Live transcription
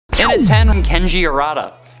In at 10, Kenji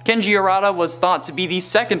Arata. Kenji Arata was thought to be the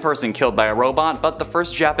second person killed by a robot, but the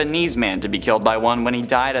first Japanese man to be killed by one when he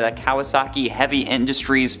died at a Kawasaki Heavy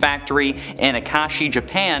Industries factory in Akashi,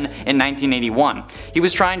 Japan in 1981. He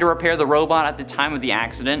was trying to repair the robot at the time of the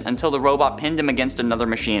accident until the robot pinned him against another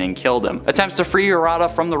machine and killed him. Attempts to free Arata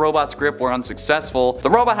from the robot's grip were unsuccessful. The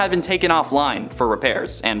robot had been taken offline for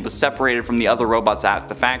repairs and was separated from the other robots at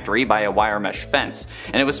the factory by a wire mesh fence,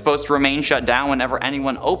 and it was supposed to remain shut down whenever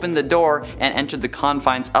anyone opened the door and entered the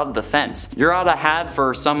confines of the fence. Arata had,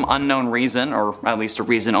 for some unknown reason, or at least a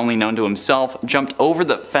reason only known to himself, jumped over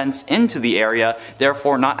the fence into the area,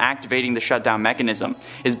 therefore not activating the shutdown mechanism.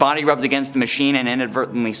 His body rubbed against the machine and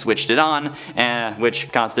inadvertently switched it on, which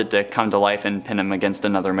caused it to come to life and pin him against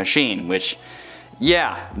another machine, which,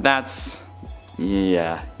 yeah, yikes.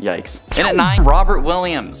 In at 9, Robert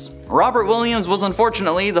Williams. Robert Williams was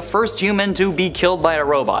unfortunately the first human to be killed by a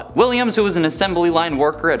robot. Williams, who was an assembly line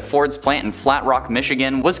worker at Ford's plant in Flat Rock,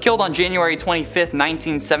 Michigan, was killed on January 25,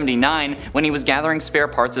 1979 when he was gathering spare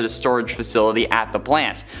parts at a storage facility at the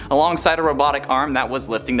plant, alongside a robotic arm that was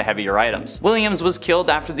lifting the heavier items. Williams was killed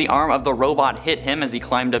after the arm of the robot hit him as he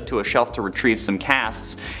climbed up to a shelf to retrieve some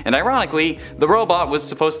casts, and ironically, the robot was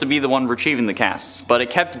supposed to be the one retrieving the casts, but it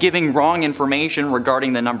kept giving wrong information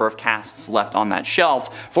regarding the number of casts left on that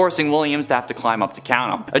shelf, forcing Williams to have to climb up to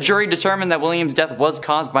count them. A jury determined that Williams' death was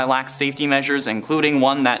caused by lax safety measures, including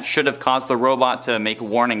one that should have caused the robot to make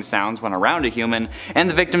warning sounds when around a human, and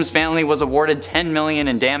the victim's family was awarded $10 million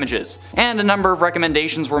in damages. And a number of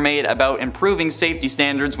recommendations were made about improving safety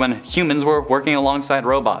standards when humans were working alongside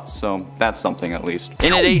robots, so that's something at least.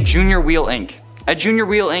 In at 8, Junior Wheel Inc. At Junior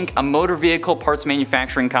Wheel Inc., a motor vehicle parts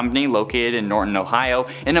manufacturing company located in Norton, Ohio,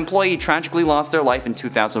 an employee tragically lost their life in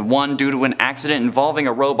 2001 due to an accident involving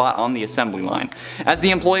a robot on the assembly line. As the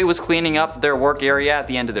employee was cleaning up their work area at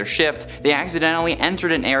the end of their shift, they accidentally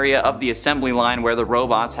entered an area of the assembly line where the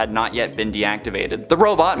robots had not yet been deactivated. The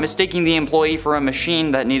robot, mistaking the employee for a machine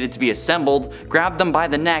that needed to be assembled, grabbed them by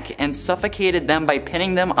the neck and suffocated them by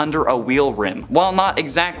pinning them under a wheel rim. While not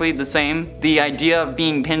exactly the same, the idea of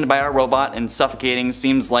being pinned by a robot and suffocating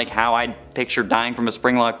seems like how I'd picture dying from a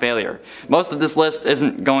Springlock failure. Most of this list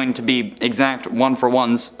isn't going to be exact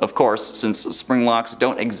one-for-ones, of course, since Springlocks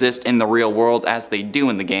don't exist in the real world as they do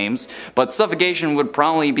in the games, but suffocation would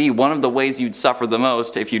probably be one of the ways you'd suffer the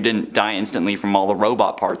most if you didn't die instantly from all the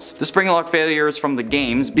robot parts. The Springlock failures from the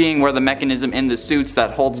games being where the mechanism in the suits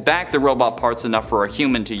that holds back the robot parts enough for a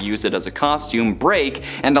human to use it as a costume break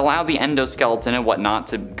and allow the endoskeleton and whatnot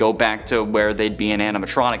to go back to where they'd be in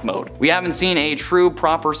animatronic mode. We haven't seen a true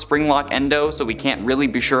proper Springlock endo, so we can't really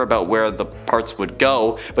be sure about where the parts would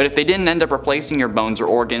go, but if they didn't end up replacing your bones or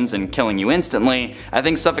organs and killing you instantly, I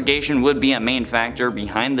think suffocation would be a main factor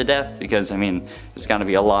behind the death, because I mean, there's gotta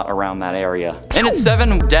be a lot around that area. And at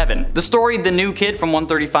 7, Devin. The story The New Kid from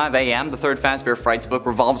 1:35 AM, the third Fazbear Frights book,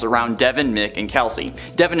 revolves around Devin, Mick, and Kelsey.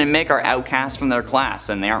 Devin and Mick are outcasts from their class,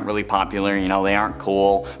 and they aren't really popular, you know, they aren't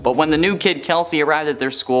cool, but when the new kid Kelsey arrived at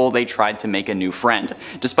their school, they tried to make a new friend.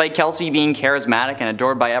 Despite Kelsey being charismatic and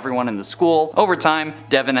adored by everyone in the school, over time,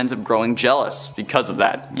 Devin ends up growing jealous because of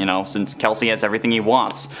that, you know, since Kelsey has everything he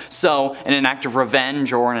wants. So, in an act of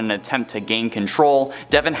revenge or in an attempt to gain control,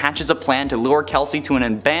 Devin hatches a plan to lure Kelsey to an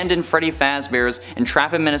abandoned Freddy Fazbear's and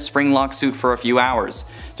trap him in a Springlock suit for a few hours.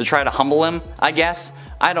 To try to humble him, I guess?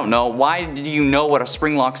 I don't know. Why do you know what a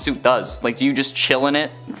Springlock suit does? Like, do you just chill in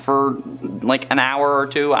it for like an hour or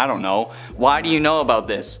two? I don't know. Why do you know about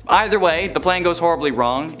this? Either way, the plan goes horribly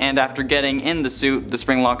wrong, and after getting in the suit, the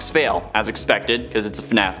Springlocks fail, as expected, because it's a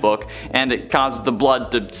FNAF book, and it causes the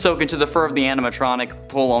blood to soak into the fur of the animatronic,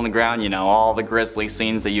 pull on the ground, you know, all the grisly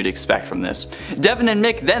scenes that you'd expect from this. Devin and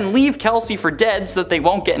Mick then leave Kelsey for dead so that they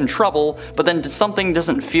won't get in trouble, but then something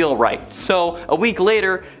doesn't feel right. So, a week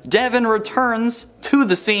later, Devin returns to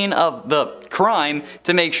the scene of the crime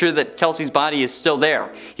to make sure that Kelsey's body is still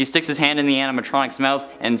there. He sticks his hand in the animatronic's mouth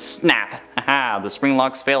and snap! Haha, the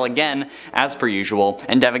Springlocks fail again, as per usual,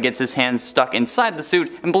 and Devin gets his hand stuck inside the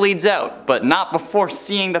suit and bleeds out, but not before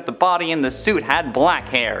seeing that the body in the suit had black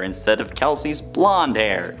hair instead of Kelsey's blonde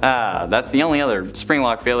hair. That's the only other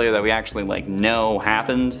Springlock failure that we actually know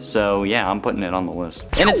happened, so yeah, I'm putting it on the list.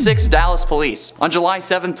 And at 6, Dallas Police. On July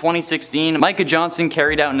 7, 2016, Micah Johnson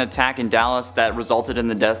carried out an attack in Dallas that resulted in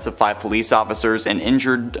the deaths of 5 police officers and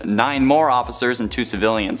injured 9 more officers and 2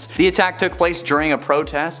 civilians. The attack took place during a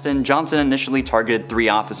protest, and Johnson initially targeted 3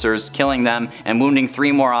 officers, killing them and wounding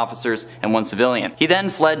 3 more officers and 1 civilian. He then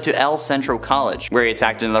fled to El Centro College, where he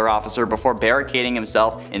attacked another officer before barricading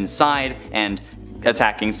himself inside and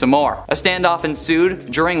attacking some more. A standoff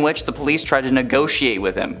ensued, during which the police tried to negotiate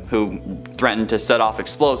with him, who threatened to set off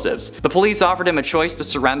explosives. The police offered him a choice to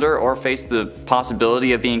surrender or face the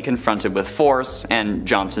possibility of being confronted with force, and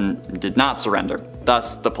Johnson did not surrender.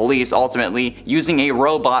 Thus, the police ultimately using a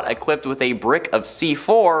robot equipped with a brick of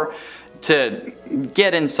C4 to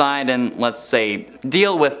get inside and, let's say,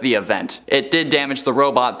 deal with the event. It did damage the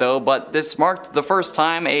robot though, but this marked the first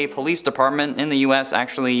time a police department in the US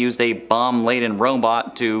actually used a bomb-laden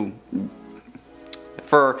robot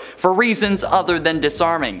for reasons other than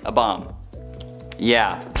disarming a bomb.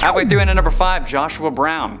 Yeah. Halfway through into number 5, Joshua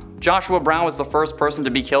Brown. Joshua Brown was the first person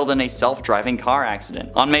to be killed in a self-driving car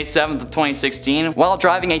accident. On May 7th of 2016, while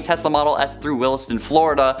driving a Tesla Model S through Williston,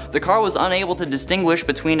 Florida, the car was unable to distinguish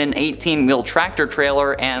between an 18-wheel tractor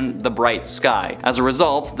trailer and the bright sky. As a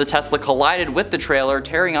result, the Tesla collided with the trailer,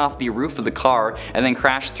 tearing off the roof of the car, and then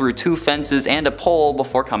crashed through 2 fences and a pole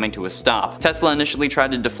before coming to a stop. Tesla initially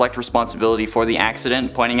tried to deflect responsibility for the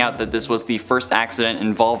accident, pointing out that this was the first accident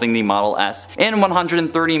involving the Model S in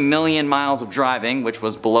 130 million miles of driving, which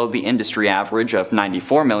was below the industry average of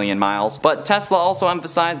 94 million miles, but Tesla also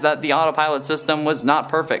emphasized that the autopilot system was not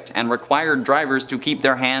perfect and required drivers to keep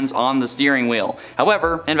their hands on the steering wheel.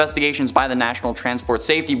 However, investigations by the National Transport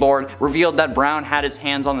Safety Board revealed that Brown had his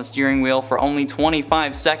hands on the steering wheel for only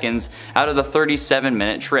 25 seconds out of the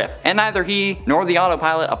 37-minute trip, and neither he nor the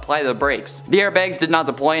autopilot applied the brakes. The airbags did not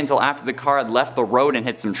deploy until after the car had left the road and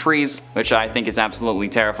hit some trees, which I think is absolutely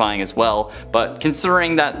terrifying as well, but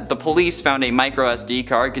considering that the police found a micro SD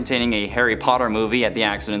card containing a Harry Potter movie at the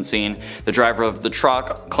accident scene, the driver of the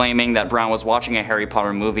truck claiming that Brown was watching a Harry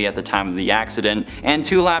Potter movie at the time of the accident, and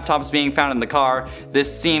 2 laptops being found in the car,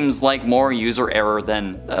 this seems like more user error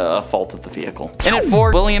than a fault of the vehicle. In at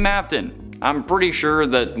 4, William Afton. I'm pretty sure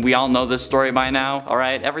that we all know this story by now,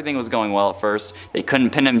 alright? Everything was going well at first. They couldn't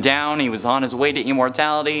pin him down, he was on his way to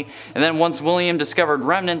immortality, and then once William discovered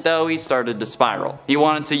Remnant though, he started to spiral. He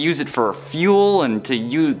wanted to use it for fuel and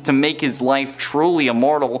to make his life truly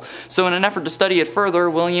immortal, so in an effort to study it further,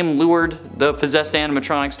 William lured the possessed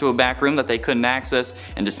animatronics to a back room that they couldn't access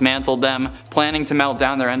and dismantled them, planning to melt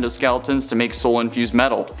down their endoskeletons to make soul-infused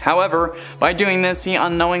metal. However, by doing this, he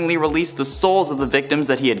unknowingly released the souls of the victims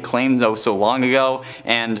that he had claimed so long ago,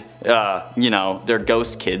 and you know, they're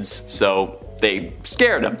ghost kids, so they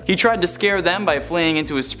scared him. He tried to scare them by fleeing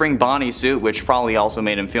into his spring Bonnie suit, which probably also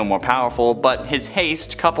made him feel more powerful, but his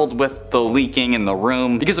haste, coupled with the leaking in the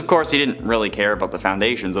room, because of course he didn't really care about the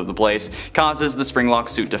foundations of the place, causes the Springlock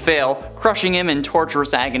suit to fail, crushing him in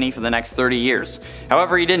torturous agony for the next 30 years.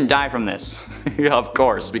 However, he didn't die from this. Of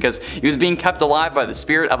course, because he was being kept alive by the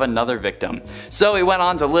spirit of another victim. So he went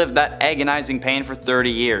on to live that agonizing pain for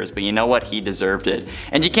 30 years, but you know what? He deserved it.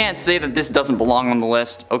 And you can't say that this doesn't belong on the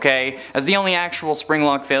list, okay? As the only actual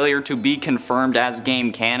Springlock failure to be confirmed as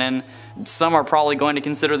game canon, some are probably going to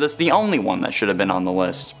consider this the only one that should have been on the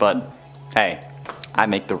list, but hey, I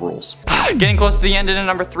make the rules. Getting close to the end, at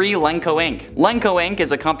number 3, Lenco Inc. Lenco Inc.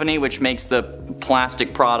 is a company which makes the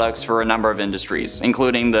plastic products for a number of industries,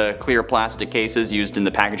 including the clear plastic cases used in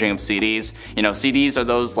the packaging of CDs. You know, CDs are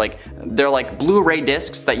those they're like Blu-ray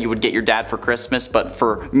discs that you would get your dad for Christmas, but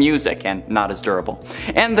for music and not as durable.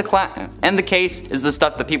 And the case is the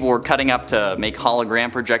stuff that people were cutting up to make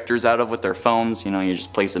hologram projectors out of with their phones. You know, you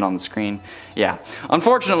just place it on the screen. Yeah.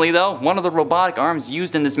 Unfortunately though, one of the robotic arms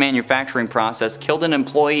used in this manufacturing process killed an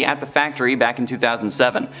employee at the factory back in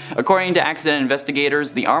 2007. According to accident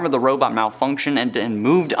investigators, the arm of the robot malfunctioned and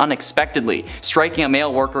moved unexpectedly, striking a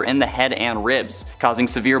male worker in the head and ribs, causing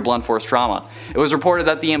severe blunt force trauma. It was reported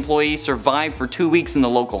that the employee survived for 2 weeks in the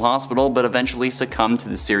local hospital, but eventually succumbed to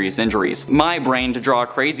the serious injuries. My brain to draw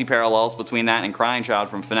crazy parallels between that and Crying Child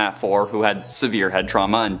from FNAF 4, who had severe head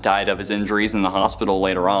trauma and died of his injuries in the hospital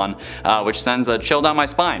later on, which sends a chill down my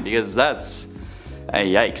spine, because that's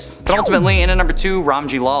yikes. But ultimately, in at number 2,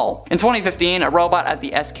 Ramji Lal. In 2015, a robot at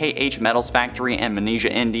the SKH Metals factory in Manesia,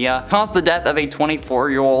 India, caused the death of a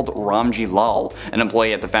 24-year-old Ramji Lal, an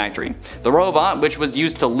employee at the factory. The robot, which was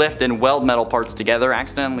used to lift and weld metal parts together,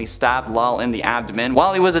 accidentally stabbed Lal in the abdomen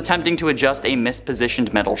while he was attempting to adjust a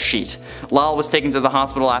mispositioned metal sheet. Lal was taken to the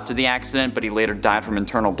hospital after the accident, but he later died from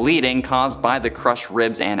internal bleeding caused by the crushed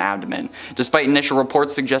ribs and abdomen. Despite initial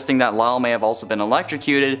reports suggesting that Lal may have also been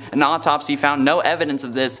electrocuted, an autopsy found no evidence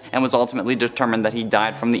of this and was ultimately determined that he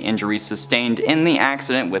died from the injuries sustained in the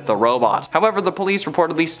accident with the robot. However, the police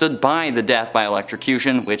reportedly stood by the death by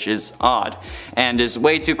electrocution, which is odd, and is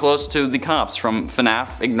way too close to the cops from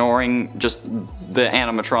FNAF, ignoring just the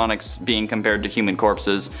animatronics being compared to human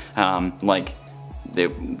corpses, like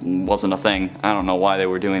it wasn't a thing. I don't know why they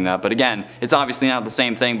were doing that, but again, it's obviously not the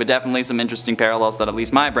same thing, but definitely some interesting parallels that at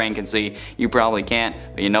least my brain can see. You probably can't,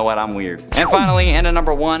 but you know what, I'm weird. And finally, and at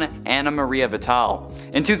number 1, Anna Maria Vital.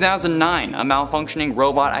 In 2009, a malfunctioning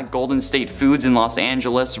robot at Golden State Foods in Los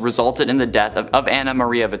Angeles resulted in the death of Anna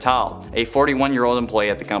Maria Vital, a 41-year-old employee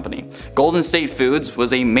at the company. Golden State Foods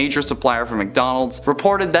was a major supplier for McDonald's,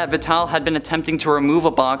 reported that Vital had been attempting to remove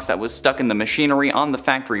a box that was stuck in the machinery on the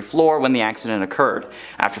factory floor when the accident occurred.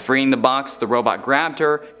 After freeing the box, the robot grabbed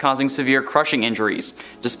her, causing severe crushing injuries.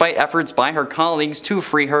 Despite efforts by her colleagues to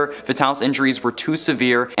free her, Vital's injuries were too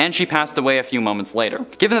severe and she passed away a few moments later.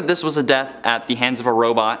 Given that this was a death at the hands of a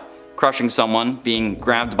robot, crushing someone, being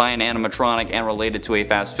grabbed by an animatronic, and related to a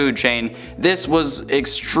fast food chain, this was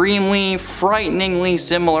extremely, frighteningly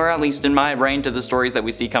similar, at least in my brain, to the stories that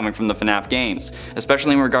we see coming from the FNAF games,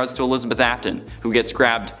 especially in regards to Elizabeth Afton, who gets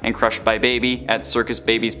grabbed and crushed by Baby at Circus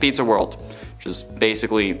Baby's Pizza World, which is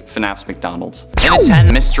basically FNAF's McDonald's. And a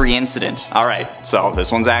 10 mystery incident. Alright, so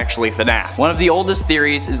this one's actually FNAF. One of the oldest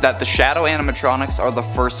theories is that the shadow animatronics are the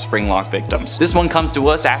first Springlock victims. This one comes to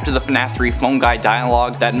us after the FNAF 3 phone guide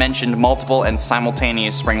dialogue that mentioned multiple and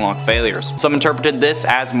simultaneous Springlock failures. Some interpreted this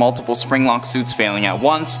as multiple Springlock suits failing at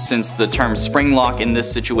once, since the term Springlock in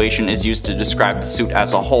this situation is used to describe the suit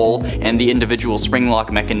as a whole and the individual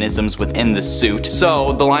Springlock mechanisms within the suit.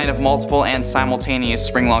 So the line of multiple and simultaneous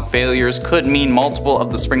Springlock failures could mean multiple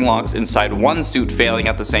of the Springlocks inside one suit failing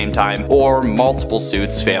at the same time, or multiple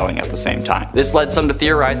suits failing at the same time. This led some to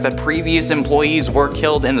theorize that previous employees were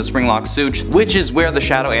killed in the Springlock suit, which is where the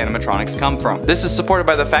shadow animatronics come from. This is supported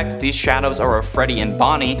by the fact that these shadows are of Freddy and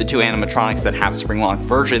Bonnie, the two animatronics that have Springlock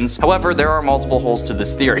versions. However, there are multiple holes to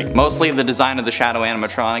this theory. Mostly the design of the shadow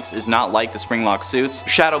animatronics is not like the Springlock suits.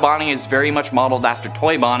 Shadow Bonnie is very much modeled after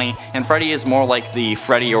Toy Bonnie, and Freddy is more like the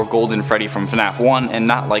Freddy or Golden Freddy from FNAF 1 and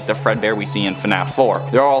not like the Fredbear we see in FNAF 4.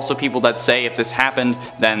 There are also people that say if this happened,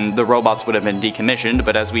 then the robots would have been decommissioned,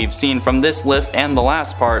 but as we've seen from this list and the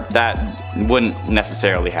last part, that wouldn't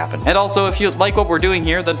necessarily happen. And also, if you like what we're doing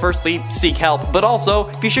here, then firstly, seek help, but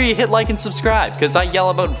also, be sure you hit like and subscribe, because I yell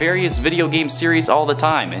about various video game series all the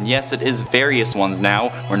time, and yes, it is various ones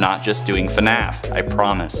now, we're not just doing FNAF, I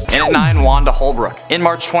promise. And at 9, Wanda Holbrook. In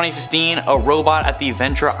March 2015, a robot at the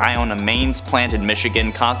Ventura Iona Mains plant in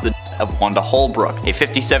Michigan caused the of Wanda Holbrook, a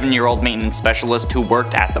 57-year-old maintenance specialist who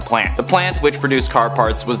worked at the plant. The plant, which produced car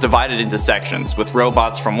parts, was divided into sections, with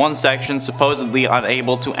robots from one section supposedly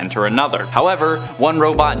unable to enter another. However, one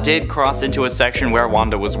robot did cross into a section where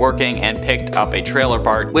Wanda was working and picked up a trailer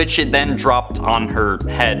part, which it then dropped on her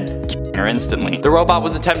head, killing her instantly. The robot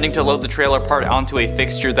was attempting to load the trailer part onto a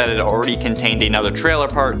fixture that had already contained another trailer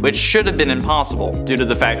part, which should have been impossible, due to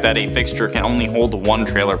the fact that a fixture can only hold one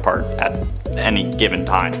trailer part at any given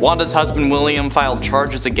time. Wanda's husband William filed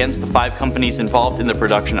charges against the 5 companies involved in the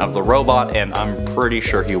production of the robot, and I'm pretty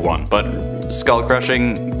sure he won. But skull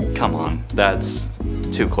crushing, come on, that's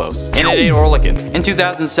too close. And at 8, Oerlikon. In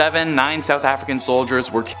 2007, 9 South African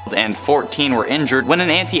soldiers were killed and 14 were injured when an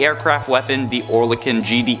anti-aircraft weapon, the Oerlikon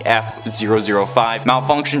GDF-005,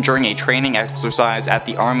 malfunctioned during a training exercise at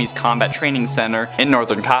the Army's Combat Training Center in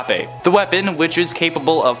Northern Cape. The weapon, which is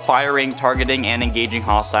capable of firing, targeting, and engaging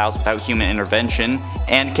hostiles without human intervention,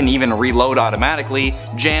 and can even reload automatically,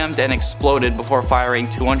 jammed and exploded before firing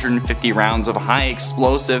 250 rounds of high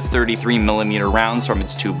explosive 33mm rounds from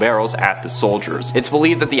its 2 barrels at the soldiers. It's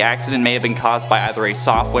believed that the accident may have been caused by either a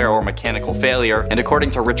software or mechanical failure, and according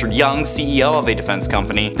to Richard Young, CEO of a defense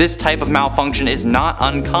company, this type of malfunction is not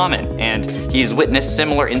uncommon, and he's witnessed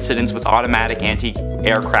similar incidents with automatic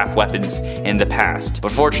anti-aircraft weapons in the past.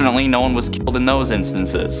 But fortunately, no one was killed in those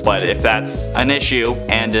instances. But if that's an issue,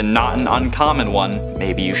 and not an uncommon one,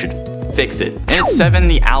 maybe you should fix it. And at 7,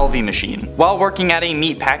 the Alvy machine. While working at a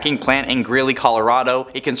meatpacking plant in Greeley, Colorado,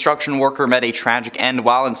 a construction worker met a tragic end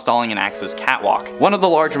while installing an access catwalk. One of the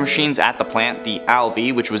larger machines at the plant, the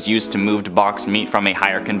Alvy, which was used to move boxed meat from a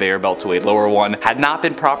higher conveyor belt to a lower one, had not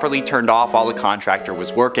been properly turned off while the contractor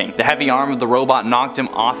was working. The heavy arm of the robot knocked him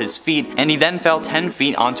off his feet, and he then fell 10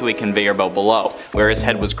 feet onto a conveyor belt below, where his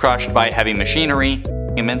head was crushed by heavy machinery,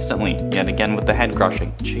 him instantly, yet again with the head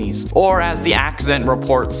crushing. Jeez. Or as the accident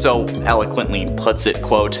report so eloquently puts it,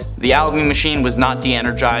 quote, "The Alvy machine was not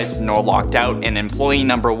de-energized nor locked out, and employee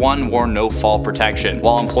number 1 wore no fall protection.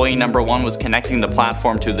 While employee number 1 was connecting the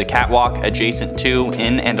platform to the catwalk adjacent to,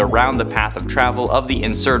 in, and around the path of travel of the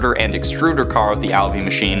inserter and extruder car of the Alvy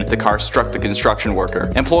machine, the car struck the construction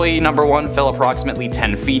worker. Employee number 1 fell approximately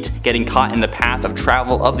 10 feet, getting caught in the path of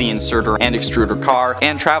travel of the inserter and extruder car,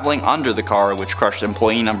 and traveling under the car, which crushed employee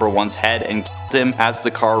number 1's head and him as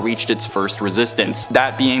the car reached its first resistance,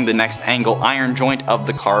 that being the next angle iron joint of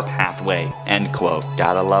the car pathway. End quote.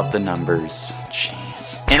 Gotta love the numbers. Jeez.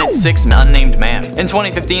 And its sixth unnamed man. In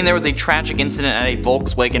 2015, there was a tragic incident at a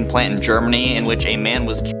Volkswagen plant in Germany in which a man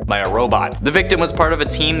was killed by a robot. The victim was part of a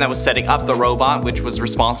team that was setting up the robot, which was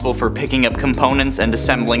responsible for picking up components and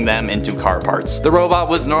assembling them into car parts. The robot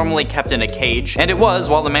was normally kept in a cage, and it was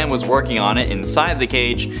while the man was working on it inside the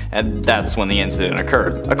cage, and that's when the incident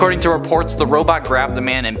occurred. According to reports, the robot grabbed the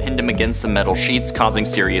man and pinned him against some metal sheets, causing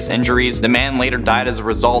serious injuries. The man later died as a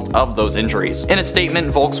result of those injuries. In a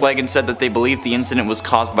statement, Volkswagen said that they believed the incident was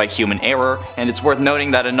caused by human error, and it's worth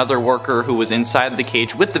noting that another worker who was inside the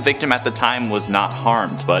cage with the victim at the time was not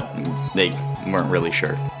harmed, but they weren't really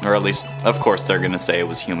sure. Or at least, of course, they're gonna say it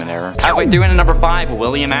was human error. Halfway through into number 5,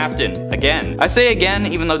 William Afton. Again. I say again,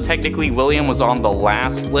 even though technically William was on the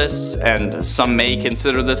last list, and some may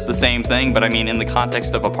consider this the same thing, but I mean, in the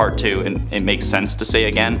context of a part 2, it makes sense to say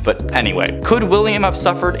again. But anyway, could William have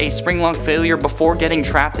suffered a Springlock failure before getting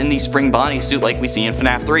trapped in the spring bodysuit like we see in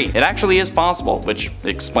FNAF 3? It actually is possible, which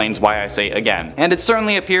explains why I say again. And it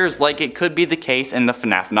certainly appears like it could be the case in the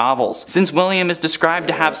FNAF novels, since William is described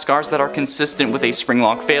to have scars that are consistent with a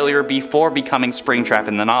Springlock failure before becoming Springtrap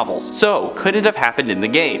in the novels. So, could it have happened in the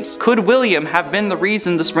games? Could William have been the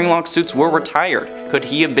reason the Springlock suits were retired? Could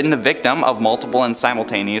he have been the victim of multiple and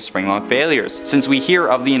simultaneous Springlock failures, since we hear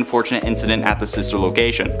of the unfortunate incident at the sister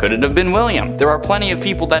location? Could it have been William? There are plenty of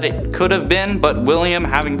people that it could have been, but William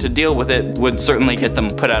having to deal with it would certainly get them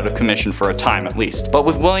put out of commission for a time at least. But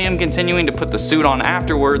with William continuing to put the suit on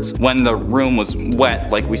afterwards, when the room was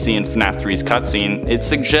wet like we see in FNAF 3's cutscene, it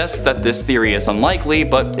suggests that this theory is unlikely,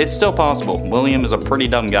 but it's still possible. William is a pretty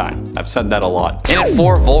dumb guy. I've said that a lot. In at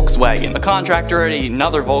 4, Volkswagen. A contractor at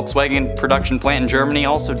another Volkswagen production plant in Germany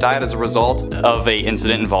also died as a result of an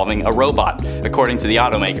incident involving a robot, according to the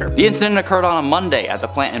automaker. The incident occurred on a Monday at the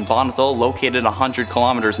plant in Bonneville, located 100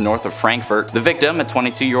 kilometers north of Frankfurt. The victim, a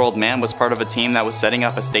 22-year-old man, was part of a team that was setting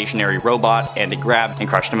up a stationary robot, and it grabbed and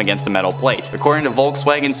crushed him against a metal plate. According to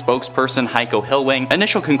Volkswagen spokesperson Heiko Hillwing,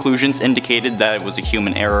 initial conclusions indicated that it was a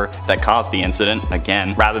human error that caused the incident,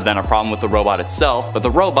 again, rather than a problem with the robot itself. But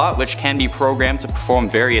the robot, which can be programmed to perform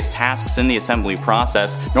various tasks in the assembly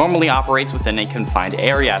process, normally operates within a confined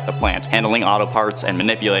area at the plant, handling auto parts and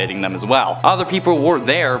manipulating them as well. Other people were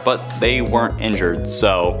there, but they weren't injured,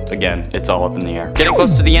 so again, it's all up in the air. Getting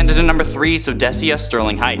close to the end of number 3, Sodesia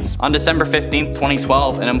Sterling Heights. On December 15th,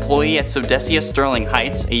 2012, an employee at Sodesia Sterling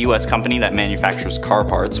Heights, a US company that manufactures car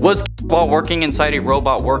parts, was while working inside a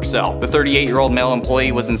robot work cell. The 38-year-old male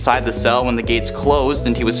employee was inside the cell when the gates closed,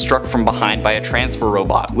 and he was struck from behind by a transfer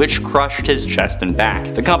robot, which crushed his chest and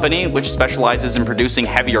back. The company, which specializes in producing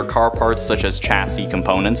heavier car parts such as chassis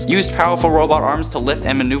components, used powerful robot arms to lift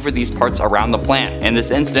and maneuver these parts around the plant. In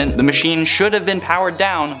this incident, the machine should have been powered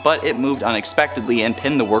down, but it moved unexpectedly and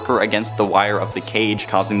pinned the worker against the wire of the cage,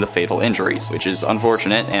 causing the fatal injuries, which is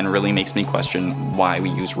unfortunate and really makes me question why we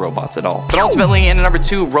use robots at all. But ultimately, in number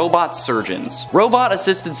 2, robot surgeons.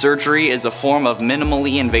 Robot-assisted surgery is a form of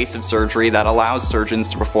minimally invasive surgery that allows surgeons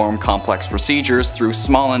to perform complex procedures through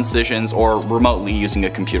small incisions or remotely using a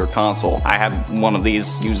computer console. I had one of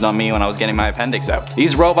these used on me when I was getting my appendix out.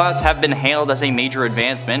 These robots have been hailed as a major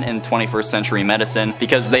advancement in 21st century medicine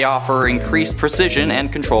because they offer increased precision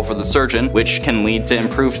and control for the surgeon, which can lead to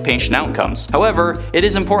improved patient outcomes. However, it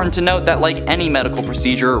is important to note that like any medical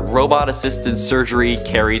procedure, robot-assisted surgery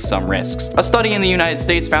carries some risks. A study in the United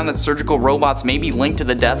States found that surgical robots may be linked to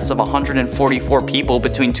the deaths of 144 people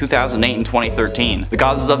between 2008 and 2013. The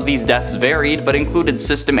causes of these deaths varied, but included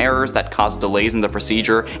system errors that caused delays in the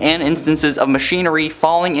procedure and instances of machinery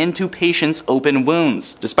falling into patients' open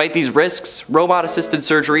wounds. Despite these risks, robot-assisted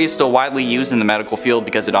surgery is still widely used in the medical field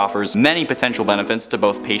because it offers many potential benefits to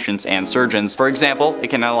both patients and surgeons. For example, it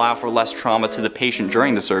can allow for less trauma to the patient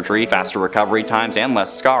during the surgery, faster recovery times, and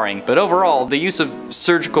less scarring. But overall, the use of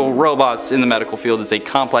surgical robots in the medical field is a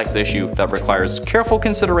complex issue that requires careful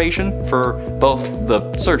consideration for both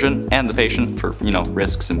the surgeon and the patient for,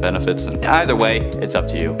 risks and benefits, and either way, it's up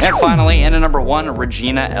to you. And finally, in at number 1,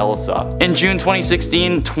 Regina Elsa. In June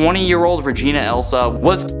 2016, 20-year-old Regina Elsa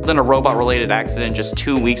was killed in a robot-related accident just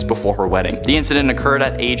 2 weeks before her wedding. The incident occurred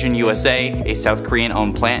at Asian USA, a South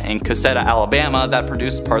Korean-owned plant in Cusseta, Alabama that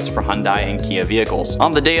produced parts for Hyundai and Kia vehicles.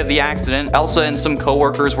 On the day of the accident, Elsa and some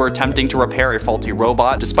co-workers were attempting to repair a faulty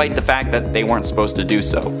robot despite the fact that they weren't supposed to do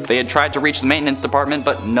so. They had tried to reach the maintenance department,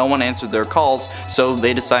 but no one answered their calls, so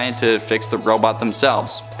they decided to fix the robot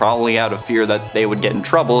themselves, probably out of fear that they would get in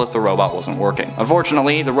trouble if the robot wasn't working.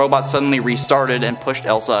 Unfortunately, the robot suddenly restarted and pushed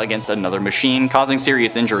Elsa against another machine, causing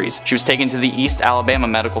serious injuries. She was taken to the East Alabama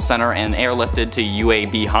Medical Center and airlifted to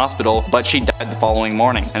UAB Hospital, but she died the following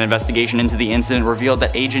morning. An investigation into the incident revealed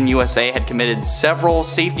that Agent USA had committed several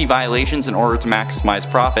safety violations in order to maximize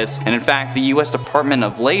profits, and in fact, the US Department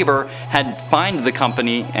of Labor had fined the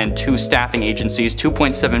company and two staffing agencies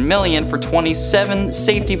 $2.7 million for 27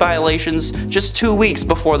 safety violations just 2 weeks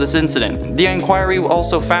before this incident. The inquiry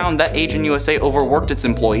also found that Agent USA overworked its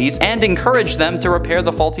employees and encouraged them to repair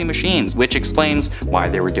the faulty machines, which explains why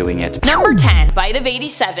they were doing it. Number 10. Bite of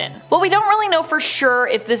 87. Well, we don't really know for sure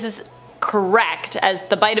if this is correct, as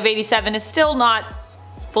the Bite of 87 is still not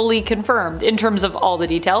fully confirmed in terms of all the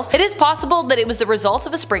details. It is possible that it was the result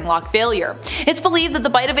of a Springlock failure. It's believed that the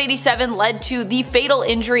Bite of 87 led to the fatal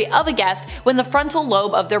injury of a guest when the frontal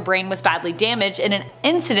lobe of their brain was badly damaged in an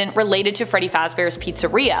incident related to Freddy Fazbear's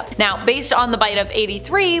Pizzeria. Now, based on the Bite of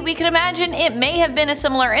 83, we can imagine it may have been a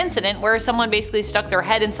similar incident where someone basically stuck their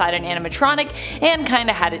head inside an animatronic and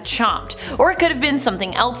kinda had it chomped. Or it could have been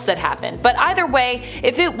something else that happened. But either way,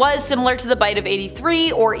 if it was similar to the Bite of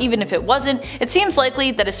 83, or even if it wasn't, it seems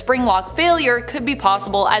likely that a Springlock failure could be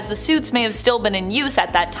possible, as the suits may have still been in use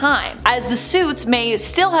at that time. As the suits may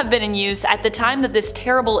still have been in use at the time that this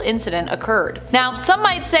terrible incident occurred. Now, some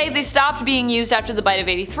might say they stopped being used after the Bite of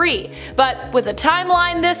 83, but with a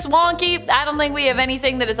timeline this wonky, I don't think we have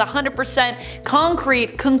anything that is 100%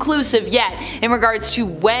 concrete conclusive yet in regards to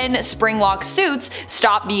when Springlock suits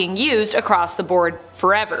stopped being used across the board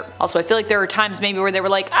forever. Also, I feel like there are times maybe where they were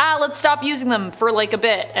like, let's stop using them for like a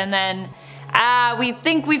bit, and then we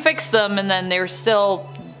think we fixed them, and then they're still,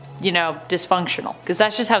 you know, dysfunctional. Because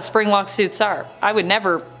that's just how Springlock suits are. I would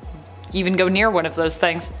never even go near one of those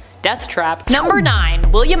things. Death trap. Number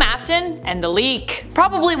 9. William Afton and the leak.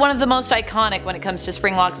 Probably one of the most iconic when it comes to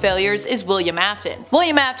Springlock failures is William Afton.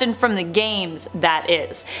 William Afton from the games, that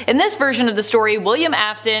is. In this version of the story, William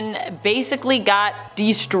Afton basically got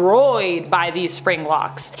destroyed by these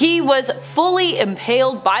Springlocks. He was fully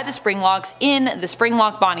impaled by the Springlocks in the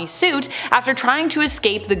Springlock Bonnie suit after trying to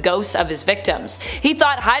escape the ghosts of his victims. He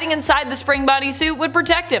thought hiding inside the Spring Bonnie suit would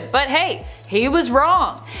protect him, but hey, he was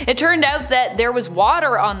wrong. It turned out that there was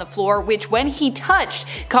water on the floor, which when he touched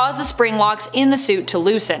caused the Springlocks in the suit to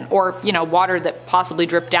loosen, or you know, water that possibly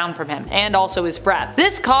dripped down from him, and also his breath.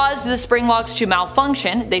 This caused the Springlocks to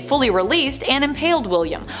malfunction, they fully released and impaled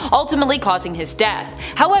William, ultimately causing his death.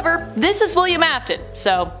 However, this is William Afton,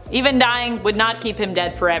 so even dying would not keep him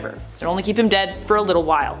dead forever. It would only keep him dead for a little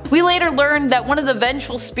while. We later learned that one of the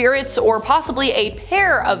vengeful spirits, or possibly a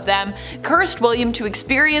pair of them, cursed William to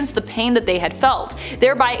experience the pain that they had felt,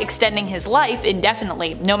 thereby extending his life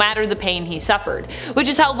indefinitely, no matter the pain he suffered. Which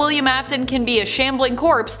is how William Afton can be a shambling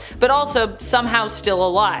corpse, but also somehow still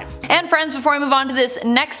alive. And friends, before I move on to this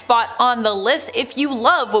next spot on the list, if you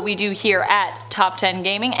love what we do here at Top 10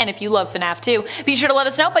 Gaming, and if you love FNAF 2, be sure to let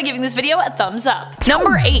us know by giving this video a thumbs up.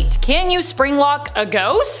 Number 8. Can you Springlock a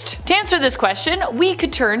ghost? To answer this question, we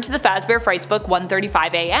could turn to the Fazbear Frights book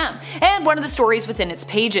 135 AM, and one of the stories within its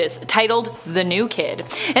pages, titled The New Kid.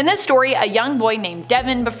 In this story, a young boy named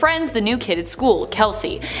Devin befriends the new kid at school,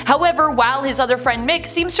 Kelsey. However, while his other friend Mick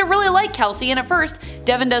seems to really like Kelsey, and at first,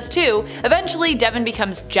 Devin does too, eventually Devin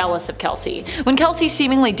becomes jealous of Kelsey. When Kelsey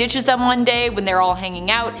seemingly ditches them one day when they're all hanging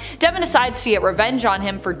out, Devin decides to get revenge on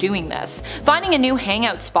him for doing this. Finding a new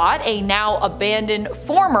hangout spot, a now abandoned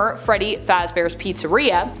former Freddy Fazbear's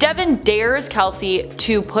Pizzeria, Devin dares Kelsey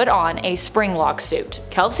to put on a Springlock suit.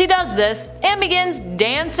 Kelsey does this and begins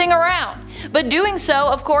dancing around, but doing so,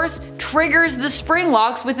 of course, triggers the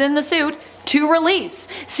Springlocks within the suit to release,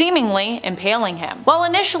 seemingly impaling him. While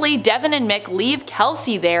initially Devin and Mick leave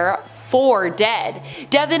Kelsey there for dead,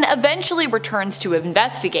 Devin eventually returns to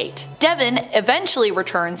investigate.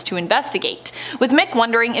 With Mick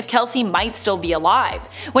wondering if Kelsey might still be alive.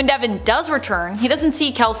 When Devin does return, he doesn't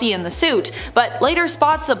see Kelsey in the suit, but later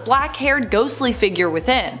spots a black-haired ghostly figure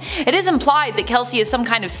within. It is implied that Kelsey is some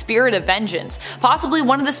kind of spirit of vengeance, possibly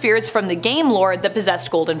one of the spirits from the game lore that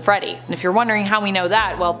possessed Golden Freddy. And if you're wondering how we know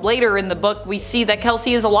that, well, later in the book we see that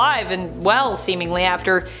Kelsey is alive and well, seemingly,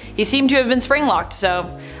 after he seemed to have been Springlocked,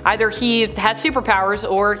 so either he has superpowers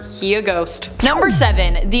or he a ghost. Number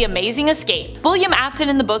 7. The Amazing Escape. William Afton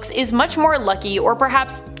in the books is much more lucky, or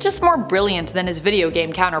perhaps just more brilliant, than his video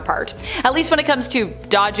game counterpart. At least when it comes to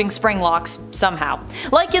dodging Springlocks somehow.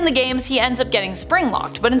 Like in the games, he ends up getting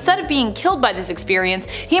Springlocked, but instead of being killed by this experience,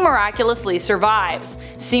 he miraculously survives,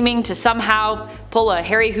 seeming to somehow pull a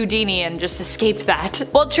Harry Houdini and just escape that.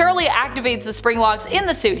 Well, Charlie activates the spring locks in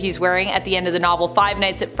the suit he's wearing at the end of the novel Five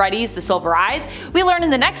Nights at Freddy's: The Silver Eyes. We learn in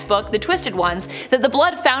the next book, The Twisted Ones, that the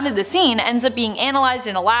blood found at the scene ends up being analyzed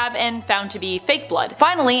in a lab and found to be fake blood.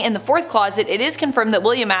 Finally, in the fourth closet, it is confirmed that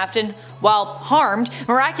William Afton, while harmed,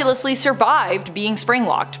 miraculously survived being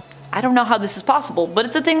spring-locked. I don't know how this is possible, but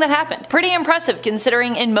it's a thing that happened. Pretty impressive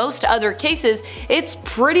considering in most other cases, it's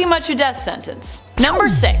pretty much a death sentence. Number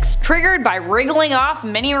 6. Triggered by wriggling off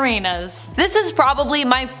mini arenas. This is probably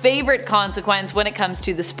my favorite consequence when it comes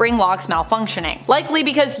to the spring locks malfunctioning. Likely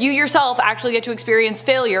because you yourself actually get to experience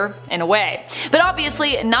failure in a way. But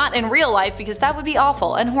obviously not in real life because that would be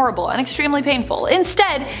awful and horrible and extremely painful.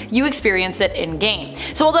 Instead, you experience it in game.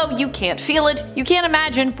 So although you can't feel it, you can't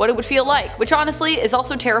imagine what it would feel like, which honestly is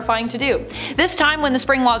also terrifying to do. This time when the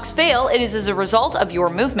spring locks fail, it is as a result of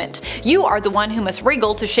your movement. You are the one who must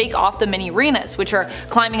wriggle to shake off the mini arenas, which are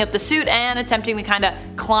climbing up the suit and attempting to kinda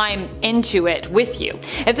climb into it with you.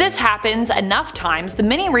 If this happens enough times, the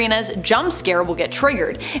mini arenas jump scare will get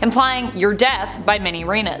triggered, implying your death by mini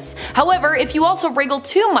arenas. However, if you also wriggle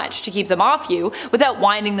too much to keep them off you, without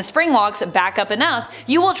winding the spring locks back up enough,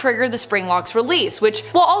 you will trigger the spring locks release, which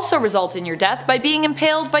will also result in your death by being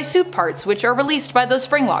impaled by suit parts which are released by those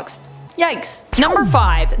spring locks. Yikes. Number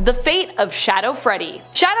 5. The fate of Shadow Freddy.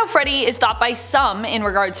 Shadow Freddy is thought by some, in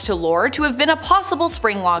regards to lore, to have been a possible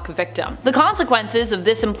springlock victim. The consequences of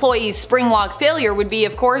this employee's springlock failure would be,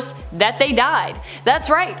 of course, that they died. That's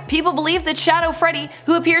right, people believe that Shadow Freddy,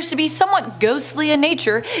 who appears to be somewhat ghostly in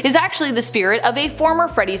nature, is actually the spirit of a former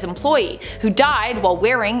Freddy's employee, who died while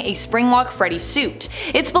wearing a springlock Freddy suit.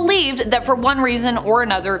 It's believed that for one reason or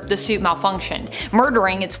another the suit malfunctioned,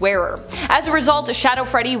 murdering its wearer. As a result, Shadow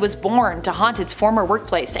Freddy was born to haunt its former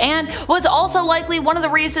workplace, and was also likely one of the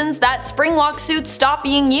reasons that springlock suits stopped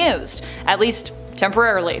being used, at least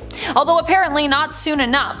temporarily. Although apparently not soon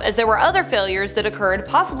enough, as there were other failures that occurred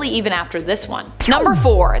possibly even after this one. Number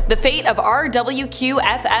 4. The fate of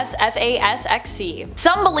RWQFSFASXC.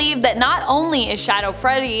 Some believe that not only is Shadow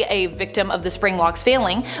Freddy a victim of the spring locks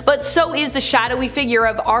failing, but so is the shadowy figure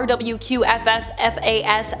of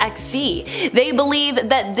RWQFSFASXC. They believe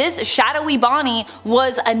that this shadowy Bonnie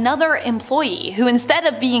was another employee who, instead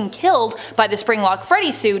of being killed by the springlock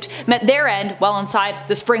Freddy suit, met their end while inside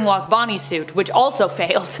the springlock Bonnie suit, which also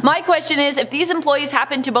failed. My question is, if these employees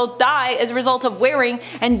happen to both die as a result of wearing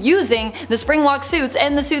and using the springlock suits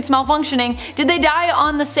and the suits malfunctioning, did they die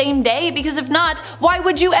on the same day? Because if not, why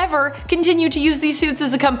would you ever continue to use these suits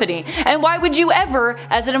as a company? And why would you ever,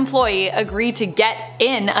 as an employee, agree to get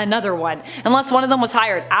in another one? Unless one of them was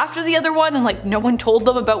hired after the other one and like no one told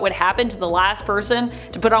them about what happened to the last person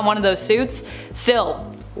to put on one of those suits.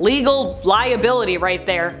 Still, legal liability right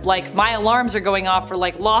there. Like, my alarms are going off for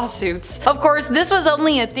like lawsuits. Of course, this was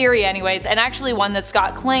only a theory anyways, and actually one that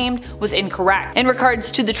Scott claimed was incorrect in regards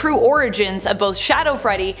to the true origins of both Shadow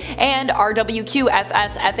Freddy and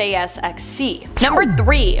RWQFSFASXC. Number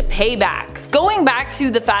 3. Payback. Going back to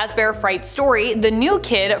the Fazbear Fright story, the new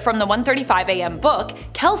kid from the 1:35 AM book,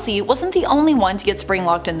 Kelsey, wasn't the only one to get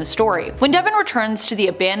springlocked in the story. When Devin returns to the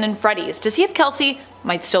abandoned Freddy's to see if Kelsey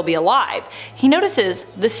might still be alive, he notices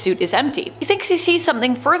the suit is empty. He thinks he sees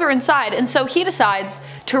something further inside, and so he decides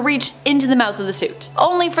to reach into the mouth of the suit,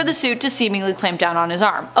 only for the suit to seemingly clamp down on his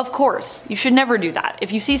arm. Of course, you should never do that.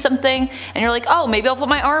 If you see something and you're like, oh, maybe I'll put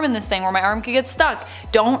my arm in this thing where my arm could get stuck,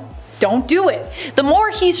 don't do it. The more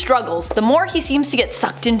he struggles, the more he seems to get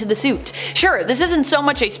sucked into the suit. Sure, this isn't so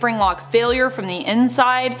much a springlock failure from the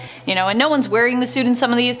inside, you know, and no one's wearing the suit in some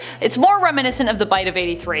of these. It's more reminiscent of the bite of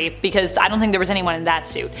 83, because I don't think there was anyone in that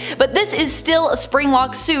suit. But this is still a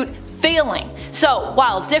springlock suit failing. So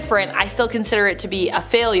while different, I still consider it to be a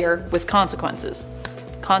failure with consequences.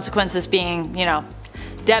 Consequences being, you know,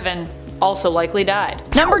 Devin also likely died.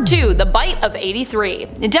 Number 2. The bite of 83.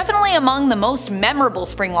 Definitely among the most memorable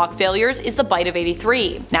springlock failures is the bite of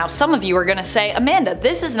 83. Now some of you are gonna say, Amanda,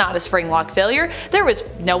 this is not a springlock failure. There was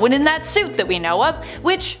no one in that suit that we know of,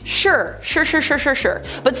 which sure.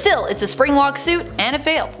 But still, it's a springlock suit and it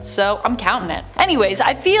failed, so I'm counting it. Anyways,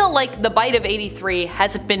 I feel like the bite of 83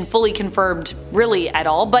 hasn't been fully confirmed really at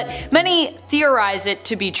all, but many theorize it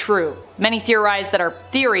to be true. Many theorize that our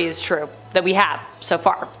theory is true, that we have. so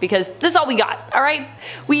far, because this is all we got, alright?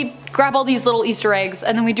 We grab all these little Easter eggs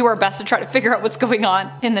and then we do our best to try to figure out what's going on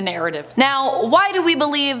in the narrative. Now, why do we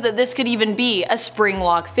believe that this could even be a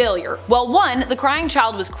Springlock failure? Well, one, the crying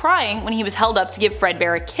child was crying when he was held up to give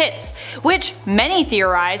Fredbear a kiss, which many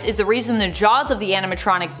theorize is the reason the jaws of the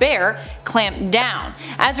animatronic bear clamped down,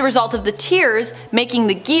 as a result of the tears making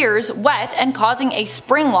the gears wet and causing a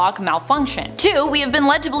Springlock malfunction. Two, we have been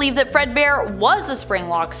led to believe that Fredbear was a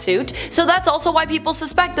Springlock suit, so that's also why people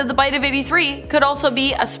suspect that the Bite of 83 could also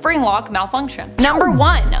be a Springlock malfunction. Number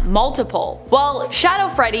 1. Multiple. While Shadow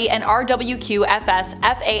Freddy and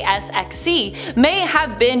RWQFS-FASXC may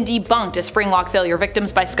have been debunked as Springlock failure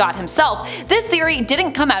victims by Scott himself, this theory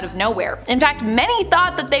didn't come out of nowhere. In fact, many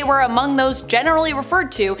thought that they were among those generally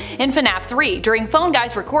referred to in FNAF 3 during Phone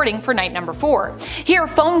Guy's recording for night number 4. Here,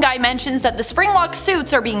 Phone Guy mentions that the Springlock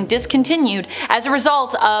suits are being discontinued as a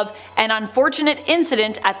result of an unfortunate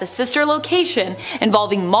incident at the sister location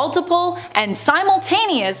involving multiple and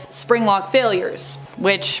simultaneous Springlock failures.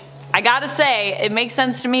 Which, I gotta say, it makes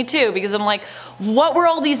sense to me too, because I'm like, what were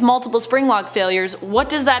all these multiple Springlock failures, what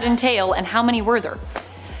does that entail, and how many were there?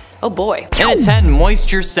 Oh boy. And at 10,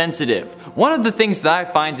 moisture sensitive. One of the things that I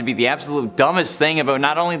find to be the absolute dumbest thing about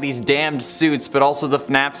not only these damned suits but also the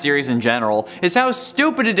FNAF series in general is how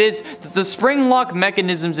stupid it is that the Springlock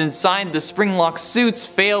mechanisms inside the Springlock suits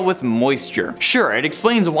fail with moisture. Sure, it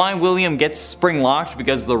explains why William gets spring-locked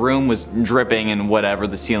because the room was dripping and whatever,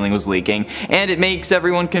 the ceiling was leaking, and it makes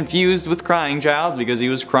everyone confused with Crying Child because he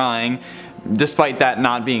was crying. Despite that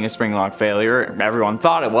not being a Springlock failure, everyone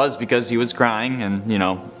thought it was because he was crying and, you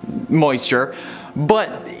know, moisture.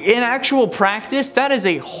 But in actual practice, that is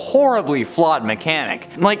a horribly flawed mechanic.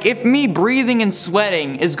 Like, if me breathing and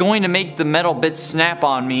sweating is going to make the metal bits snap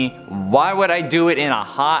on me, why would I do it in a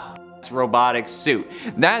hot robotic suit?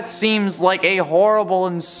 That seems like a horrible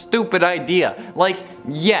and stupid idea. Like,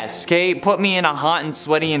 yes, okay, put me in a hot and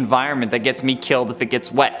sweaty environment that gets me killed if it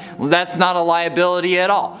gets wet. Well, that's not a liability at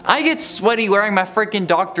all. I get sweaty wearing my freaking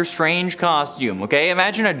Doctor Strange costume, okay?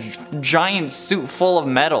 Imagine a giant suit full of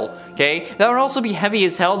metal, okay? That would also be heavy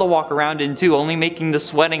as hell to walk around in too, only making the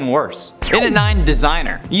sweating worse. In at 9,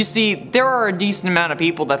 designer. You see, there are a decent amount of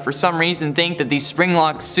people that for some reason think that these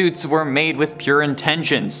Springlock suits were made with pure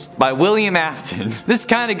intentions. By William Afton. This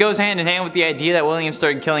kinda goes hand in hand with the idea that William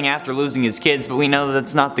started killing after losing his kids, but we know that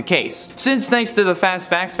that's not the case. Since thanks to the fast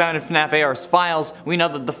facts found in FNAF AR's files, we know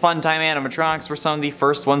that the Funtime animatronics were some of the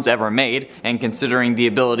first ones ever made, and considering the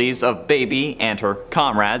abilities of Baby and her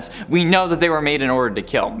comrades, we know that they were made in order to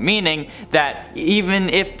kill, meaning that even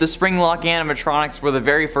if the Springlock animatronics were the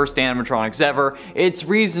very first animatronics ever, it's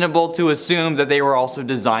reasonable to assume that they were also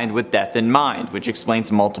designed with death in mind, which explains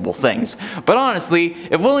multiple things. But honestly,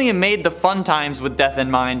 if William made the Funtimes with death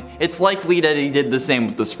in mind, it's likely that he did the same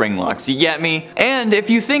with the Springlocks, you get me? And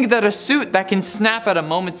if you think that a suit that can snap at a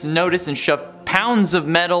moment's notice and shove pounds of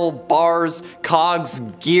metal, bars, cogs,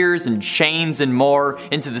 gears, and chains and more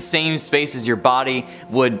into the same space as your body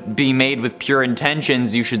would be made with pure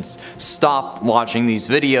intentions, you should stop watching these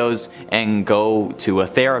videos and go to a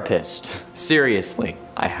therapist. Seriously.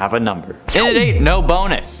 I have a number. In at 8, no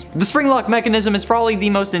bonus. The Springlock mechanism is probably the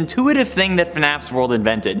most intuitive thing that FNAF's world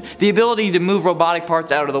invented. The ability to move robotic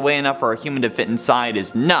parts out of the way enough for a human to fit inside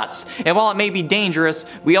is nuts. And while it may be dangerous,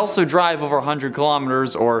 we also drive over 100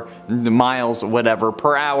 kilometers or miles, whatever,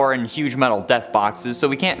 per hour in huge metal death boxes, so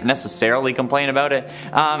we can't necessarily complain about it.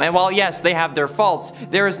 And while yes, they have their faults,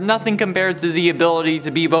 there is nothing compared to the ability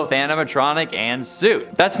to be both animatronic and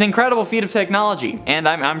suit. That's an incredible feat of technology, and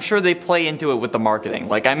I'm sure they play into it with the marketing.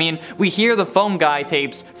 Like, I mean, we hear the Phone Guy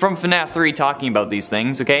tapes from FNAF 3 talking about these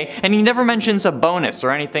things, okay? And he never mentions a bonus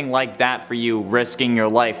or anything like that for you risking your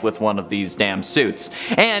life with one of these damn suits.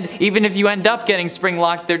 And even if you end up getting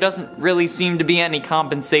Springlocked, there doesn't really seem to be any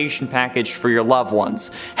compensation package for your loved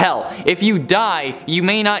ones. Hell, if you die, you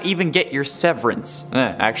may not even get your severance.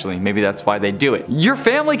 Actually, maybe that's why they do it. Your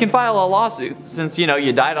family can file a lawsuit since, you know,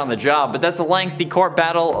 you died on the job, but that's a lengthy court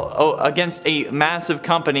battle against a massive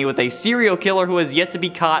company with a serial killer who has yet to be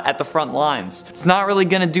caught at the front lines. It's not really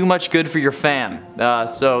gonna do much good for your fam.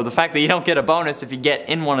 So the fact that you don't get a bonus if you get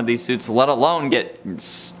in one of these suits, let alone get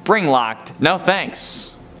spring-locked, no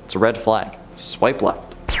thanks. It's a red flag. Swipe left.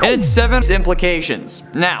 And it's 7 implications.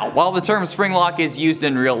 Now, while the term Springlock is used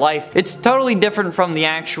in real life, it's totally different from the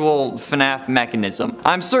actual FNAF mechanism.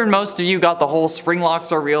 I'm certain most of you got the whole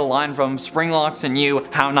Springlocks are real line from Springlocks and You,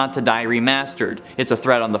 How Not to Die Remastered. It's a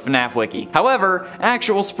thread on the FNAF wiki. However,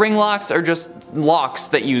 actual Springlocks are just locks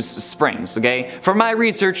that use springs, okay? From my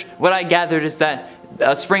research, what I gathered is that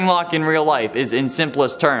a Springlock in real life is, in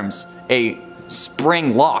simplest terms, a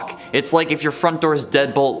Springlock. It's like if your front door's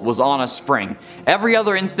deadbolt was on a spring. Every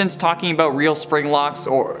other instance talking about real spring locks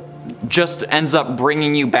or just ends up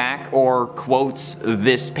bringing you back or quotes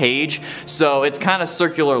this page, so it's kind of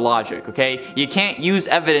circular logic, okay? You can't use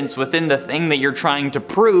evidence within the thing that you're trying to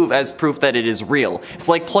prove as proof that it is real. It's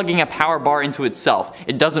like plugging a power bar into itself.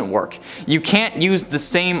 It doesn't work. You can't use the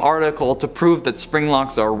same article to prove that spring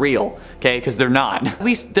locks are real, okay? Because they're not. At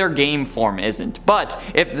least their game form isn't. But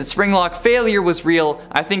if the spring lock failure was real,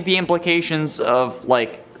 I think the implications of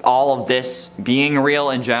like all of this being real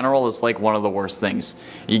in general is like one of the worst things.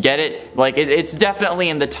 You get it? Like it's definitely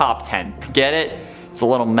in the top 10. Get it? It's a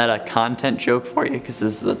little meta content joke for you because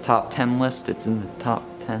this is a top 10 list. It's in the top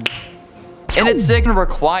 10. And it's sick and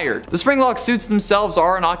required. The Springlock suits themselves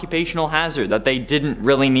are an occupational hazard that they didn't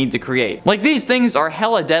really need to create. Like, these things are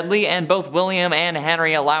hella deadly, and both William and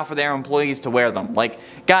Henry allow for their employees to wear them. Like,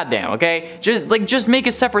 goddamn, okay? Just make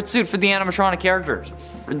a separate suit for the animatronic characters,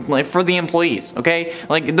 for the employees, okay?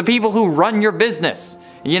 Like, the people who run your business.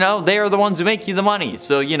 You know, they are the ones who make you the money,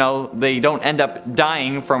 so, you know, they don't end up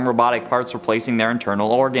dying from robotic parts replacing their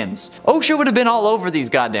internal organs. OSHA would have been all over these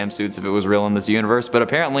goddamn suits if it was real in this universe, but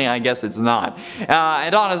apparently I guess it's not.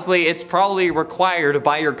 And honestly, it's probably required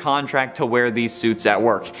by your contract to wear these suits at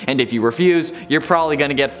work. And if you refuse, you're probably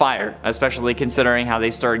gonna get fired, especially considering how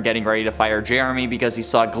they started getting ready to fire Jeremy because he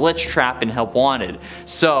saw Glitch Trap in Help Wanted.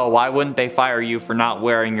 So why wouldn't they fire you for not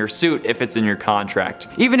wearing your suit if it's in your contract?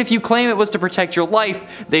 Even if you claim it was to protect your life,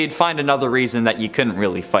 they'd find another reason that you couldn't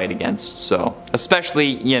really fight against, so. Especially,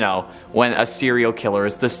 you know, when a serial killer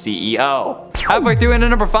is the CEO. Halfway through into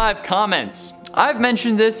number 5, comments. I've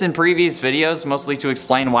mentioned this in previous videos, mostly to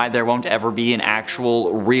explain why there won't ever be an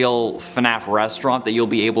actual, real FNAF restaurant that you'll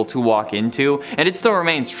be able to walk into, and it still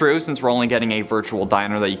remains true since we're only getting a virtual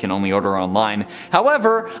diner that you can only order online.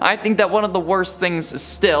 However, I think that one of the worst things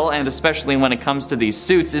still, and especially when it comes to these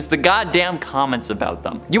suits, is the goddamn comments about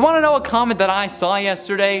them. You wanna know a comment that I saw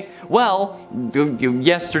yesterday? Well,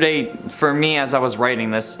 yesterday for me as I was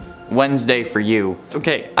writing this, Wednesday for you.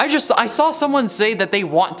 Okay, I saw someone say that they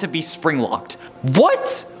want to be spring-locked.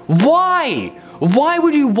 What? Why? Why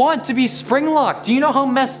would you want to be spring-locked? Do you know how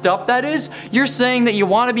messed up that is? You're saying that you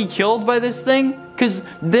want to be killed by this thing? Because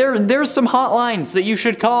there's some hotlines that you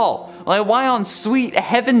should call. Like, why on sweet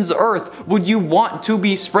heaven's earth would you want to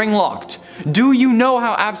be spring-locked? Do you know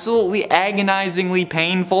how absolutely agonizingly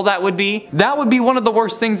painful that would be? That would be one of the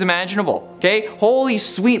worst things imaginable, okay? Holy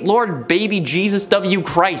sweet Lord baby Jesus W.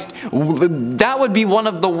 Christ. That would be one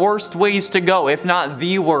of the worst ways to go, if not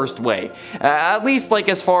the worst way. At least, like,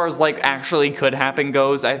 as far as, like, actually could happen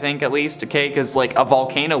goes, I think, at least, okay? Because, like, a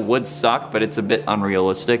volcano would suck, but it's a bit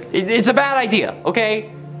unrealistic. It's a bad idea,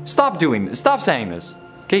 okay? Stop doing this. Stop saying this.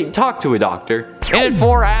 Okay, talk to a doctor. And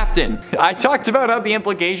for Afton, I talked about how the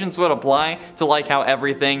implications would apply to like how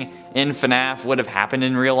everything in FNAF would have happened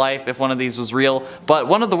in real life if one of these was real, but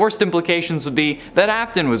one of the worst implications would be that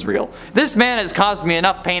Afton was real. This man has caused me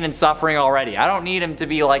enough pain and suffering already. I don't need him to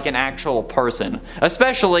be like an actual person,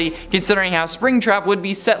 especially considering how Springtrap would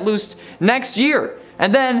be set loose next year.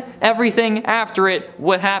 And then everything after it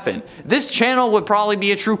would happen. This channel would probably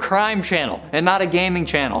be a true crime channel and not a gaming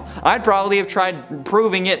channel. I'd probably have tried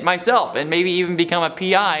proving it myself and maybe even become a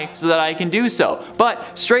PI so that I can do so.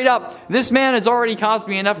 But straight up, this man has already caused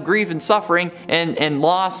me enough grief and suffering and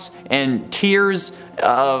loss and tears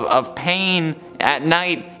of pain at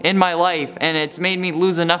night in my life, and it's made me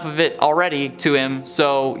lose enough of it already to him,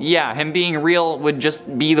 so yeah, him being real would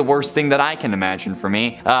just be the worst thing that I can imagine for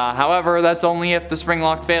me. However, that's only if the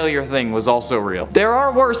Springlock failure thing was also real. There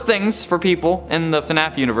are worse things for people in the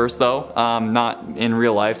FNAF universe though, not in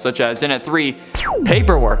real life, such as in at 3,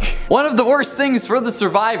 paperwork. One of the worst things for the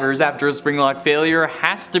survivors after a Springlock failure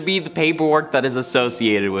has to be the paperwork that is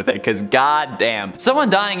associated with it, because goddamn, someone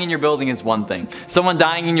dying in your building is one thing. Someone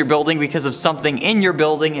dying in your building because of something in your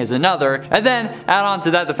building is another, and then add on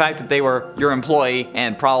to that the fact that they were your employee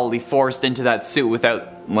and probably forced into that suit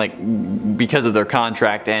without, like, because of their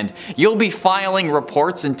contract, and you'll be filing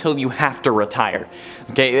reports until you have to retire.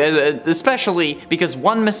 Okay, especially because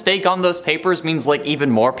one mistake on those papers means like even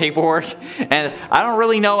more paperwork, and I don't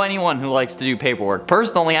really know anyone who likes to do paperwork.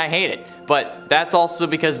 Personally, I hate it, but that's also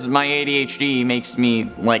because my ADHD makes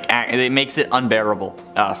me like, it makes it unbearable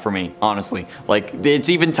for me, honestly. Like, it's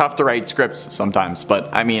even tough to write scripts sometimes, but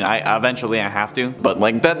I mean, eventually I have to, but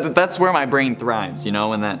like that's where my brain thrives, you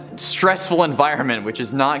know, in that stressful environment, which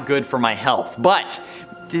is not good for my health. But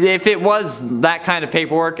if it was that kind of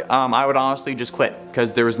paperwork, I would honestly just quit,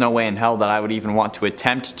 because there was no way in hell that I would even want to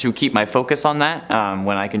attempt to keep my focus on that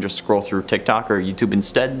when I can just scroll through TikTok or YouTube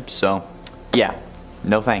instead. So yeah,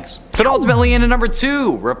 no thanks. But ultimately, in at number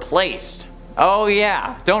 2, replaced. Oh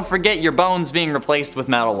yeah, don't forget your bones being replaced with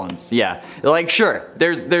metal ones. Yeah, like sure,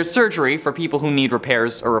 there's surgery for people who need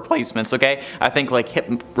repairs or replacements, okay? I think like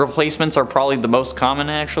hip replacements are probably the most common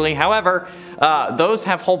actually. However, those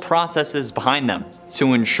have whole processes behind them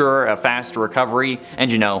to ensure a fast recovery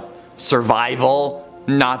and, you know, survival.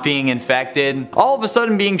 Not being infected, all of a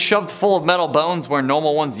sudden being shoved full of metal bones where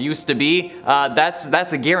normal ones used to be, that's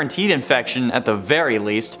a guaranteed infection at the very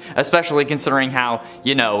least, especially considering how,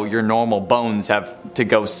 you know, your normal bones have to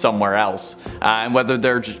go somewhere else. And whether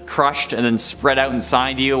they're just crushed and then spread out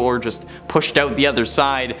inside you or just pushed out the other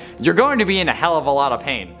side, you're going to be in a hell of a lot of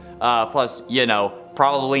pain. Plus, you know,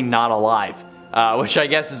 probably not alive, which I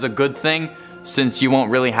guess is a good thing, since you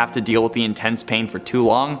won't really have to deal with the intense pain for too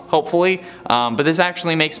long, hopefully. But this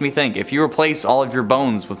actually makes me think, if you replace all of your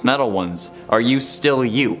bones with metal ones, are you still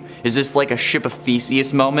you? Is this like a Ship of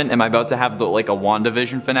Theseus moment? Am I about to have like a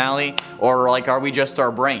WandaVision finale? Or like, are we just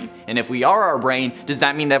our brain? And if we are our brain, does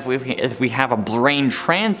that mean that if we have a brain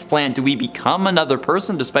transplant, do we become another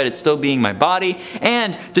person despite it still being my body?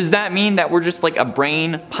 And does that mean that we're just like a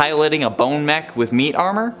brain piloting a bone mech with meat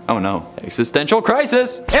armor? Oh no, existential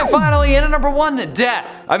crisis! And finally, in number 1,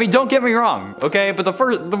 death. I mean, don't get me wrong, okay? But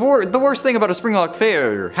the worst thing about a Springlock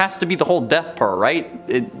failure has to be the whole death part, right?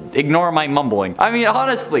 Ignore my mumbling. I mean,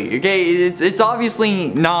 honestly, okay, it's obviously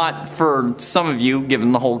not for some of you,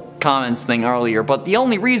 given the whole comments thing earlier, but the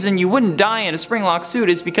only reason you wouldn't die in a Springlock suit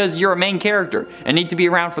is because you're a main character and need to be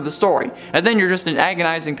around for the story. And then you're just in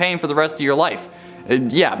agonizing pain for the rest of your life.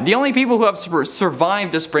 Yeah, the only people who have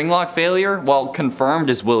survived a Springlock failure, well, confirmed,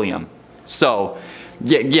 is William. So,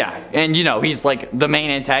 yeah, and you know, he's like the main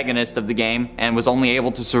antagonist of the game and was only able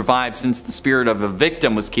to survive since the spirit of a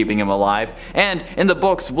victim was keeping him alive. And in the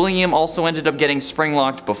books, William also ended up getting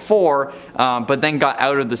springlocked before, but then got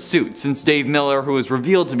out of the suit, since Dave Miller, who is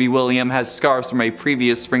revealed to be William, has scars from a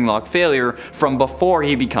previous Springlock failure from before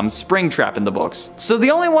he becomes Springtrap in the books. So the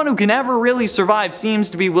only one who can ever really survive seems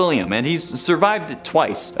to be William, and he's survived it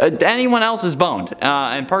twice. Anyone else is boned,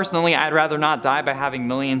 and personally I'd rather not die by having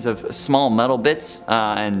millions of small metal bits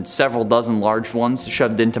and several dozen large ones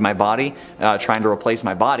shoved into my body, trying to replace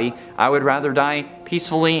my body. I would rather die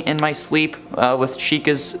peacefully in my sleep with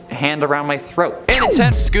Chica's hand around my throat. And it's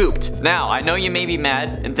 10 scooped. Now, I know you may be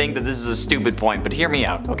mad and think that this is a stupid point, but hear me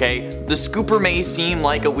out, okay? The scooper may seem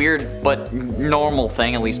like a weird but normal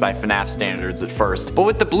thing, at least by FNAF standards at first, but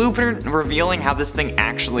with the blueprint revealing how this thing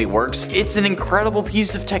actually works, it's an incredible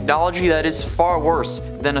piece of technology that is far worse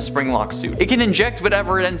than a Springlock suit. It can inject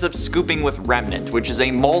whatever it ends up scooping with Remnant, which is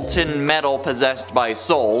a molten metal possessed by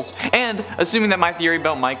souls, and assuming that my theory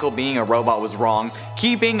about Michael being a robot was wrong,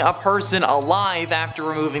 keeping a person alive after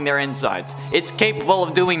removing their insides. It's capable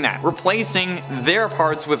of doing that, replacing their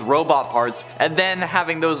parts with robot parts, and then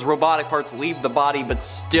having those robotic parts leave the body but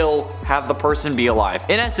still have the person be alive.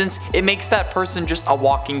 In essence, it makes that person just a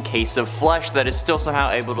walking case of flesh that is still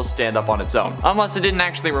somehow able to stand up on its own. Unless it didn't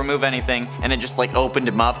actually remove anything and it just like opened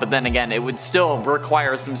him up, but then again, it would still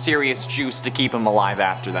require some serious juice to keep him alive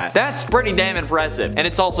after that. That's pretty damn impressive, and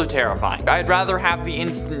it's also terrifying. I'd rather have the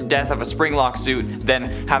instant death of a Springlock suit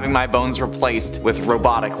than having my bones replaced with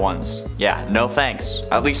robotic ones. Yeah, no thanks.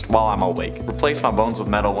 At least while I'm awake. Replace my bones with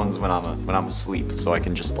metal ones when I'm asleep, so I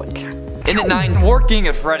can just like... In at 9, working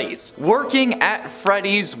at Freddy's. Working at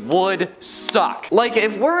Freddy's would suck. Like,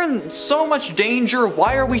 if we're in so much danger,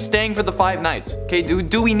 why are we staying for the 5 nights? Okay,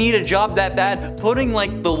 do we need a job that bad? Putting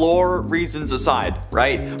like the lore reasons aside,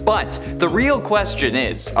 right? But the real question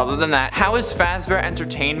is, other than that, how is Fazbear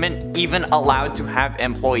Entertainment even allowed to have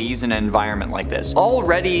employees in an environment like this?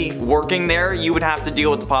 Already working there, you would have to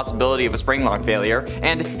deal with the possibility of a Springlock failure,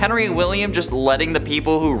 and Henry and William just letting the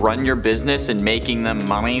people who run your business and making them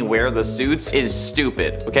money wear the suits is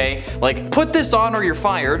stupid, okay? Like, put this on or you're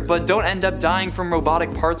fired, but don't end up dying from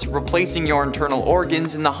robotic parts replacing your internal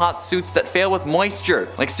organs in the hot suits that fail with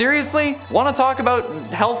moisture. Like, seriously? Want to talk about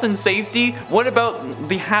health and safety? What about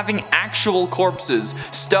the having actual corpses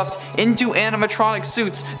stuffed into animatronic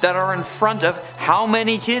suits that are in front of how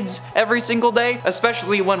many kids every single day?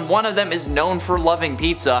 Especially when one of them is known for loving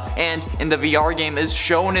pizza and in the VR game is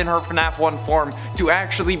shown in her FNAF 1 form to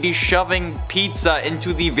actually be shoving pizza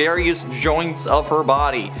into the various joints of her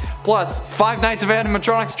body. Plus, 5 nights of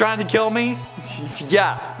animatronics trying to kill me?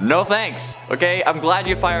 Yeah, no thanks, okay? I'm glad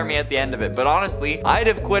you fired me at the end of it, but honestly, I'd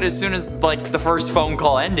have quit as soon as, like, the first phone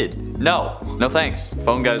call ended. No thanks.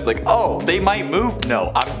 Phone guy's like, oh, they might move?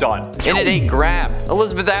 No, I'm done. And it ain't grabbed.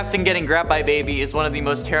 Elizabeth Afton getting grabbed by Baby is one of the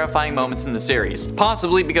most terrifying moments in the series.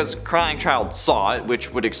 Possibly because Crying Child saw it,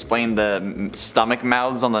 which would explain the stomach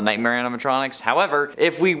mouths on the Nightmare animatronics. However,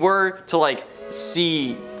 if we were to, like,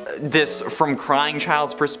 see this from Crying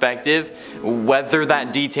Child's perspective, whether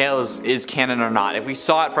that detail is canon or not. If we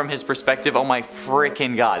saw it from his perspective, oh my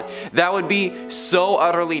freaking god, that would be so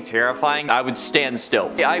utterly terrifying. I would stand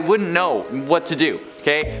still. I wouldn't know what to do.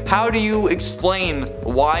 Okay, how do you explain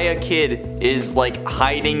why a kid is like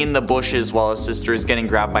hiding in the bushes while his sister is getting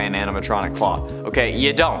grabbed by an animatronic claw? Okay,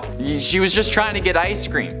 you don't. She was just trying to get ice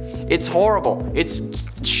cream. It's horrible. It's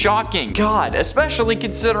shocking. God, especially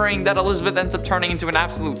considering that Elizabeth ends up turning into an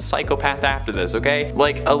absolute psychopath after this, okay?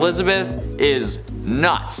 Like, Elizabeth is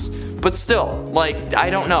nuts. But still, like, I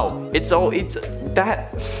don't know. It's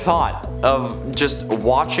that thought of just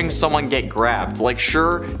watching someone get grabbed. Like,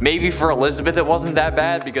 sure, maybe for Elizabeth it wasn't that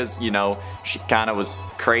bad because, you know, she kind of was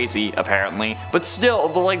crazy apparently. But still,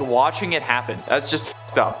 like, watching it happen, that's just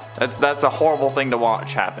f***ed up. That's a horrible thing to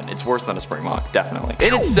watch happen. It's worse than a Springlock, definitely.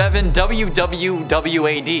 In at 7,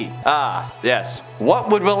 WWWAD. Ah, yes. What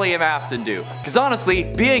would William Afton do? Because honestly,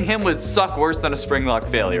 being him would suck worse than a Springlock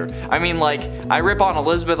failure. I mean, like, I rip on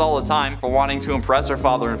Elizabeth all the time for wanting to impress her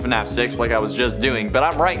father in FNAF 6 like I was just doing, but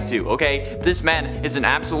I'm right to, okay? This man is an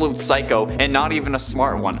absolute psycho and not even a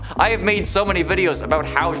smart one. I have made so many videos about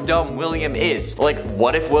how dumb William is. Like,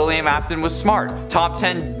 what if William Afton was smart? Top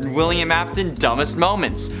 10 William Afton dumbest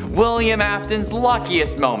moments. William Afton's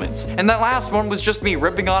luckiest moments. And that last one was just me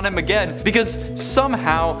ripping on him again because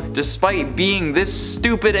somehow, despite being this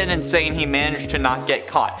stupid and insane, he managed to not get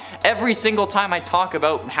caught. Every single time I talk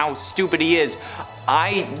about how stupid he is,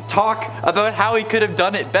 I talk about how he could have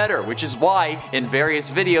done it better, which is why in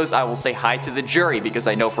various videos I will say hi to the jury, because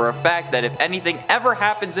I know for a fact that if anything ever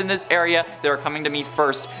happens in this area, they're coming to me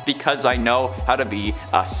first because I know how to be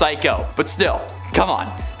a psycho. But still, come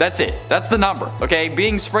on, that's it. That's the number, okay?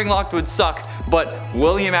 Being Springlocked would suck, but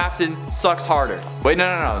William Afton sucks harder. Wait,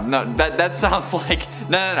 no, that sounds like,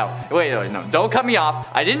 no, wait, no, don't cut me off.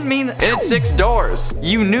 I didn't mean it's 6 doors.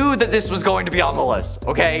 You knew that this was going to be on the list,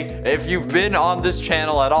 okay? If you've been on this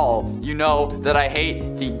channel at all, you know that I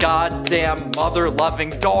hate the goddamn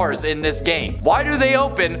mother-loving doors in this game. Why do they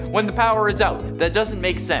open when the power is out? That doesn't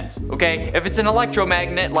make sense, okay? If it's an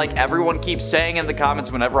electromagnet, like everyone keeps saying in the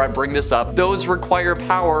comments whenever I bring this up, those require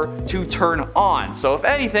power to turn on. So if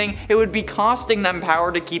anything, it would be costing them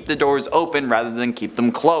power to keep the doors open rather than keep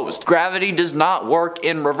them closed. Gravity does not work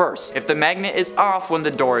in reverse. If the magnet is off when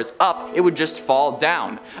the door is up, it would just fall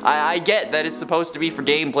down. I get that it's supposed to be for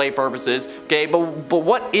gameplay purposes, okay, but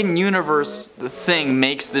what in-universe thing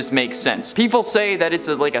makes this make sense? People say that it's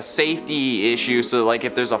like a safety issue, so like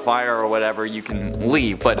if there's a fire or whatever, you can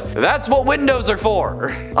leave, but that's what windows are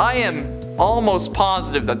for. I am almost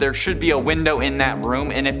positive that there should be a window in that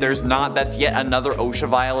room, and if there's not, that's yet another OSHA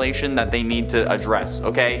violation that they need to address,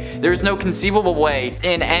 okay? There's no conceivable way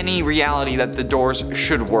in any reality that the doors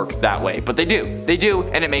should work that way, but they do,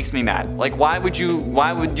 and it makes me mad. Like, why would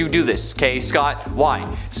you do this, okay, Scott?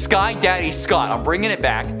 Why? Sky Daddy Scott, I'm bringing it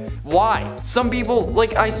back. Why? Some people,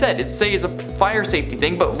 like I said, say it's a fire safety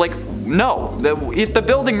thing, but like, no. If the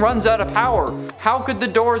building runs out of power, how could the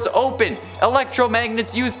doors open?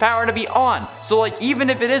 Electromagnets use power to be on. So like, even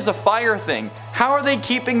if it is a fire thing, how are they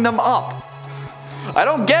keeping them up? I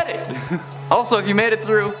don't get it. Also, if you made it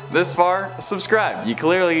through this far, subscribe. You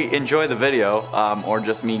clearly enjoy the video, or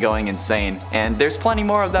just me going insane. And there's plenty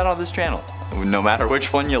more of that on this channel, no matter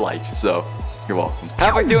which one you liked, so you're welcome.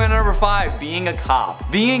 How about doing number 5, being a cop?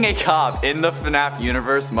 Being a cop in the FNAF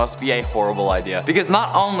universe must be a horrible idea, because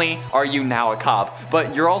not only are you now a cop,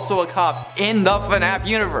 but you're also a cop in the FNAF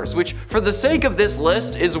universe, which for the sake of this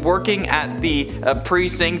list is working at the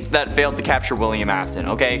precinct that failed to capture William Afton,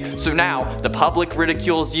 okay? So now the public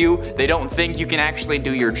ridicules you, they don't think you can actually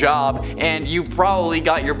do your job, and you probably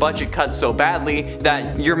got your budget cut so badly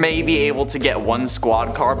that you're maybe able to get 1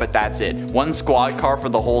 squad car, but that's it. 1 squad car for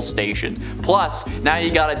the whole station. Plus, now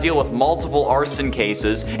you gotta deal with multiple arson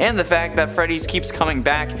cases, and the fact that Freddy's keeps coming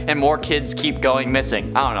back and more kids keep going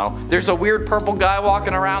missing. I don't know. There's a weird purple guy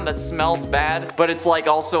walking around that smells bad, but it's like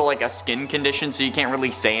also like a skin condition, so you can't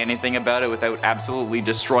really say anything about it without absolutely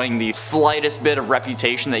destroying the slightest bit of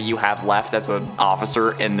reputation that you have left as an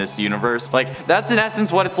officer in this universe. Like, that's in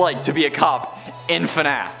essence what it's like to be a cop in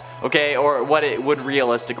FNAF. Okay, or what it would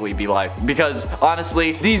realistically be like. Because,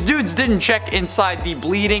 honestly, these dudes didn't check inside the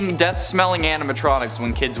bleeding, death-smelling animatronics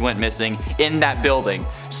when kids went missing in that building.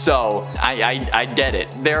 So I get it.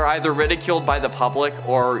 They're either ridiculed by the public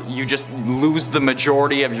or you just lose the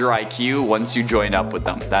majority of your IQ once you join up with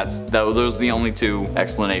them. Those are the only two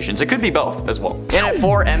explanations. It could be both as well. In at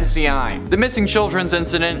 4, MCI. The missing children's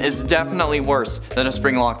incident is definitely worse than a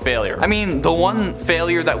Springlock failure. I mean, the one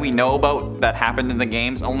failure that we know about that happened in the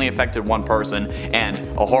games only affected one person, and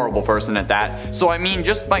a horrible person at that. So I mean,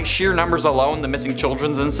 just by sheer numbers alone, the missing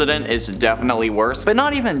children's incident is definitely worse. But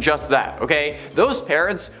not even just that, okay? Those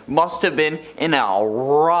parents must have been in a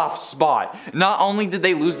rough spot. Not only did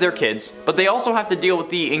they lose their kids, but they also have to deal with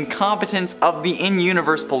the incompetence of the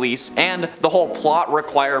in-universe police and the whole plot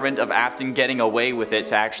requirement of Afton getting away with it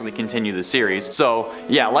to actually continue the series. So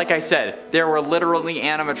yeah, like I said, there were literally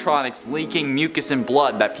animatronics leaking mucus and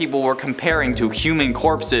blood that people were comparing to human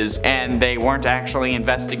corpses, and they weren't actually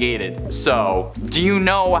investigated. So do you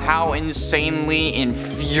know how insanely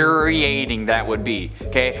infuriating that would be?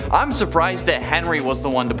 Okay, I'm surprised that Henry was the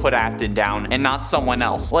one to put Afton down and not someone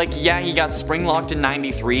else. Like, yeah, he got springlocked in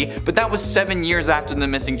 93, but that was 7 years after the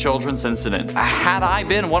missing children's incident. Had I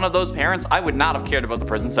been one of those parents, I would not have cared about the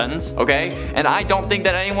prison sentence, okay? And I don't think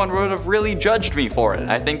that anyone would have really judged me for it.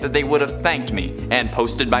 I think that they would have thanked me and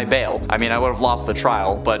posted my bail. I mean, I would have lost the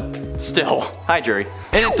trial, but still. Hi, jury.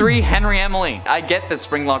 In at 3, Henry Emily. I get that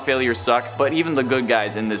Springlock failures suck, but even the good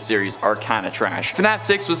guys in this series are kinda trash. FNAF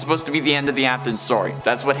 6 was supposed to be the end of the Afton story.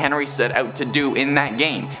 That's what Henry set out to do in that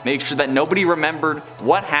game. Make sure that nobody remembered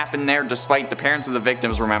what happened there despite the parents of the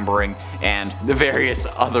victims remembering and the various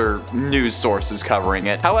other news sources covering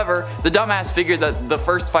it. However, the dumbass figured that the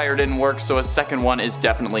first fire didn't work, so a second one is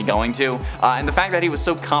definitely going to. And the fact that he was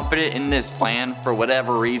so confident in this plan for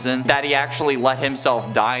whatever reason that he actually let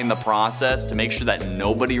himself die in the process to make sure that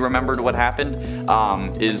nobody remembered what happened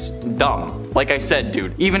is dumb. Like I said,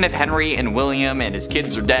 dude, even if Henry and William and his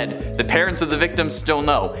kids are dead, the parents of the victims still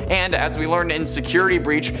know. And as we learned in Security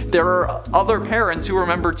Breach, there are other parents who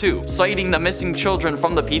remember too, citing the missing children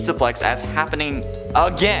from the Pizzaplex as happening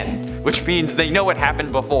again, which means they know it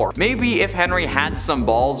happened before. Maybe if Henry had some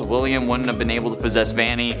balls, William wouldn't have been able to possess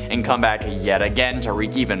Vanny and come back yet again to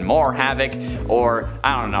wreak even more havoc, or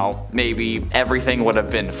I don't know, maybe everything would have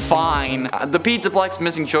been fine. The Pizzaplex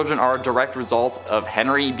missing children are a direct result of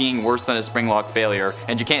Henry being worse than a Springlock failure,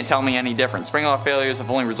 and you can't tell me any different. Springlock failures have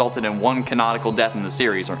only resulted in one canonical death in the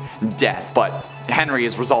series, or death, but Henry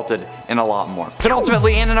has resulted in a lot more. But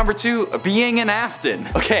ultimately, in at number 2, being an Afton.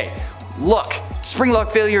 Okay, look,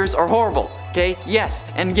 Springlock failures are horrible. Okay, yes,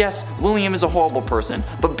 and yes, William is a horrible person,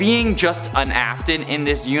 but being just an Afton in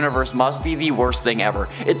this universe must be the worst thing ever.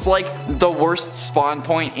 It's like the worst spawn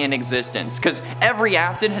point in existence, because every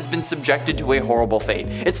Afton has been subjected to a horrible fate.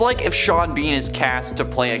 It's like if Sean Bean is cast to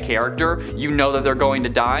play a character, you know that they're going to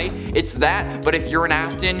die. It's that, but if you're an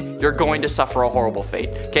Afton, you're going to suffer a horrible fate.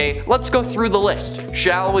 Okay, let's go through the list,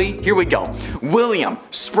 shall we? Here we go. William,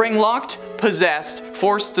 springlocked, possessed,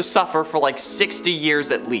 forced to suffer for like 60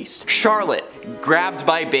 years at least. Charlotte, grabbed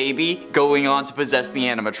by Baby, going on to possess the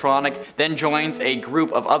animatronic, then joins a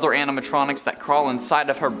group of other animatronics that crawl inside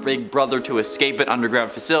of her big brother to escape an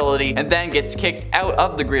underground facility, and then gets kicked out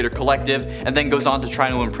of the greater collective, and then goes on to try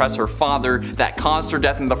to impress her father that caused her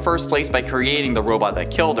death in the first place by creating the robot that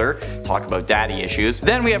killed her. Talk about daddy issues.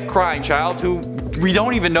 Then we have Crying Child, who we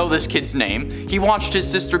don't even know this kid's name. He watched his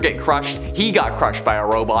sister get crushed, he got crushed by a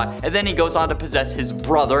robot, and then he goes on to possess his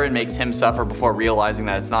brother and makes him suffer before realizing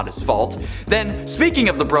that it's not his fault. Then, speaking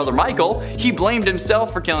of the brother Michael, he blamed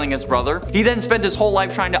himself for killing his brother. He then spent his whole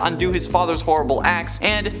life trying to undo his father's horrible acts,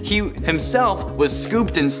 and he himself was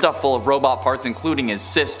scooped in stuff full of robot parts, including his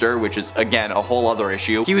sister, which is again a whole other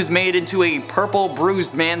issue. He was made into a purple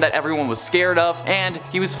bruised man that everyone was scared of, and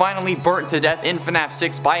he was finally burnt to death in FNAF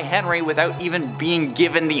 6 by Henry without even being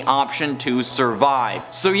given the option to survive.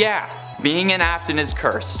 So yeah, being an Afton is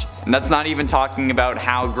cursed. And that's not even talking about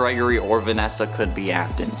how Gregory or Vanessa could be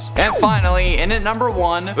Aftons. And finally, in at number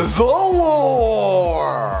 1, the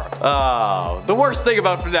lore! Oh, the worst thing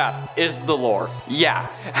about FNAF is the lore.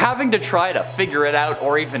 Yeah, having to try to figure it out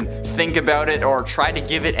or even think about it or try to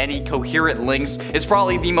give it any coherent links is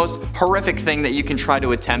probably the most horrific thing that you can try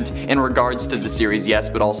to attempt in regards to the series, yes,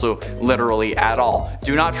 but also literally at all.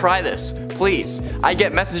 Do not try this, please. I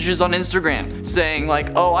get messages on Instagram saying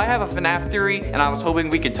like, oh, I have a FNAF theory and I was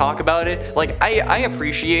hoping we could talk about it. Like, I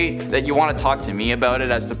appreciate that you want to talk to me about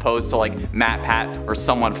it as opposed to like Matt Pat or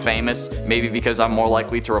someone famous, maybe because I'm more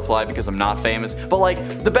likely to reply because I'm not famous. But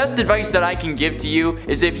like, the best advice that I can give to you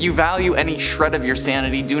is if you value any shred of your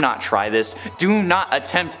sanity, do not try this. Do not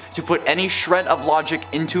attempt to put any shred of logic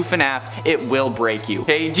into FNAF. It will break you.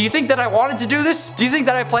 Okay, do you think that I wanted to do this? Do you think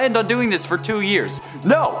that I planned on doing this for 2 years?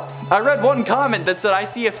 No! I read one comment that said I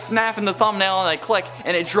see a FNAF in the thumbnail and I click,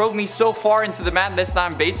 and it drove me so far into the madness that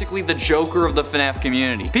I'm basically the Joker of the FNAF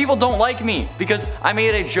community. People don't like me because I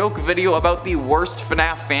made a joke video about the worst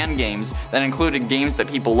FNAF fan games that included games that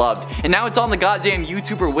people loved, and now it's on the goddamn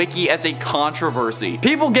YouTuber wiki as a controversy.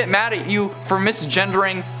 People get mad at you for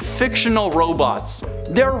misgendering fictional robots.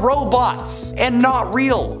 They're robots and not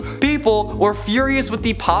real. People were furious with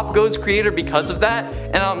the Pop Goes creator because of that,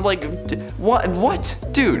 and I'm like, what?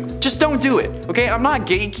 Dude, just don't do it, okay? I'm not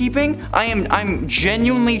gatekeeping. I'm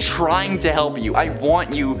genuinely trying to help you. I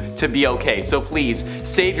want you to be okay, so please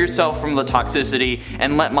save yourself from the toxicity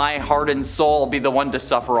and let my heart and soul be the one to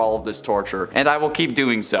suffer all of this torture, and I will keep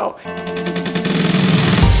doing so.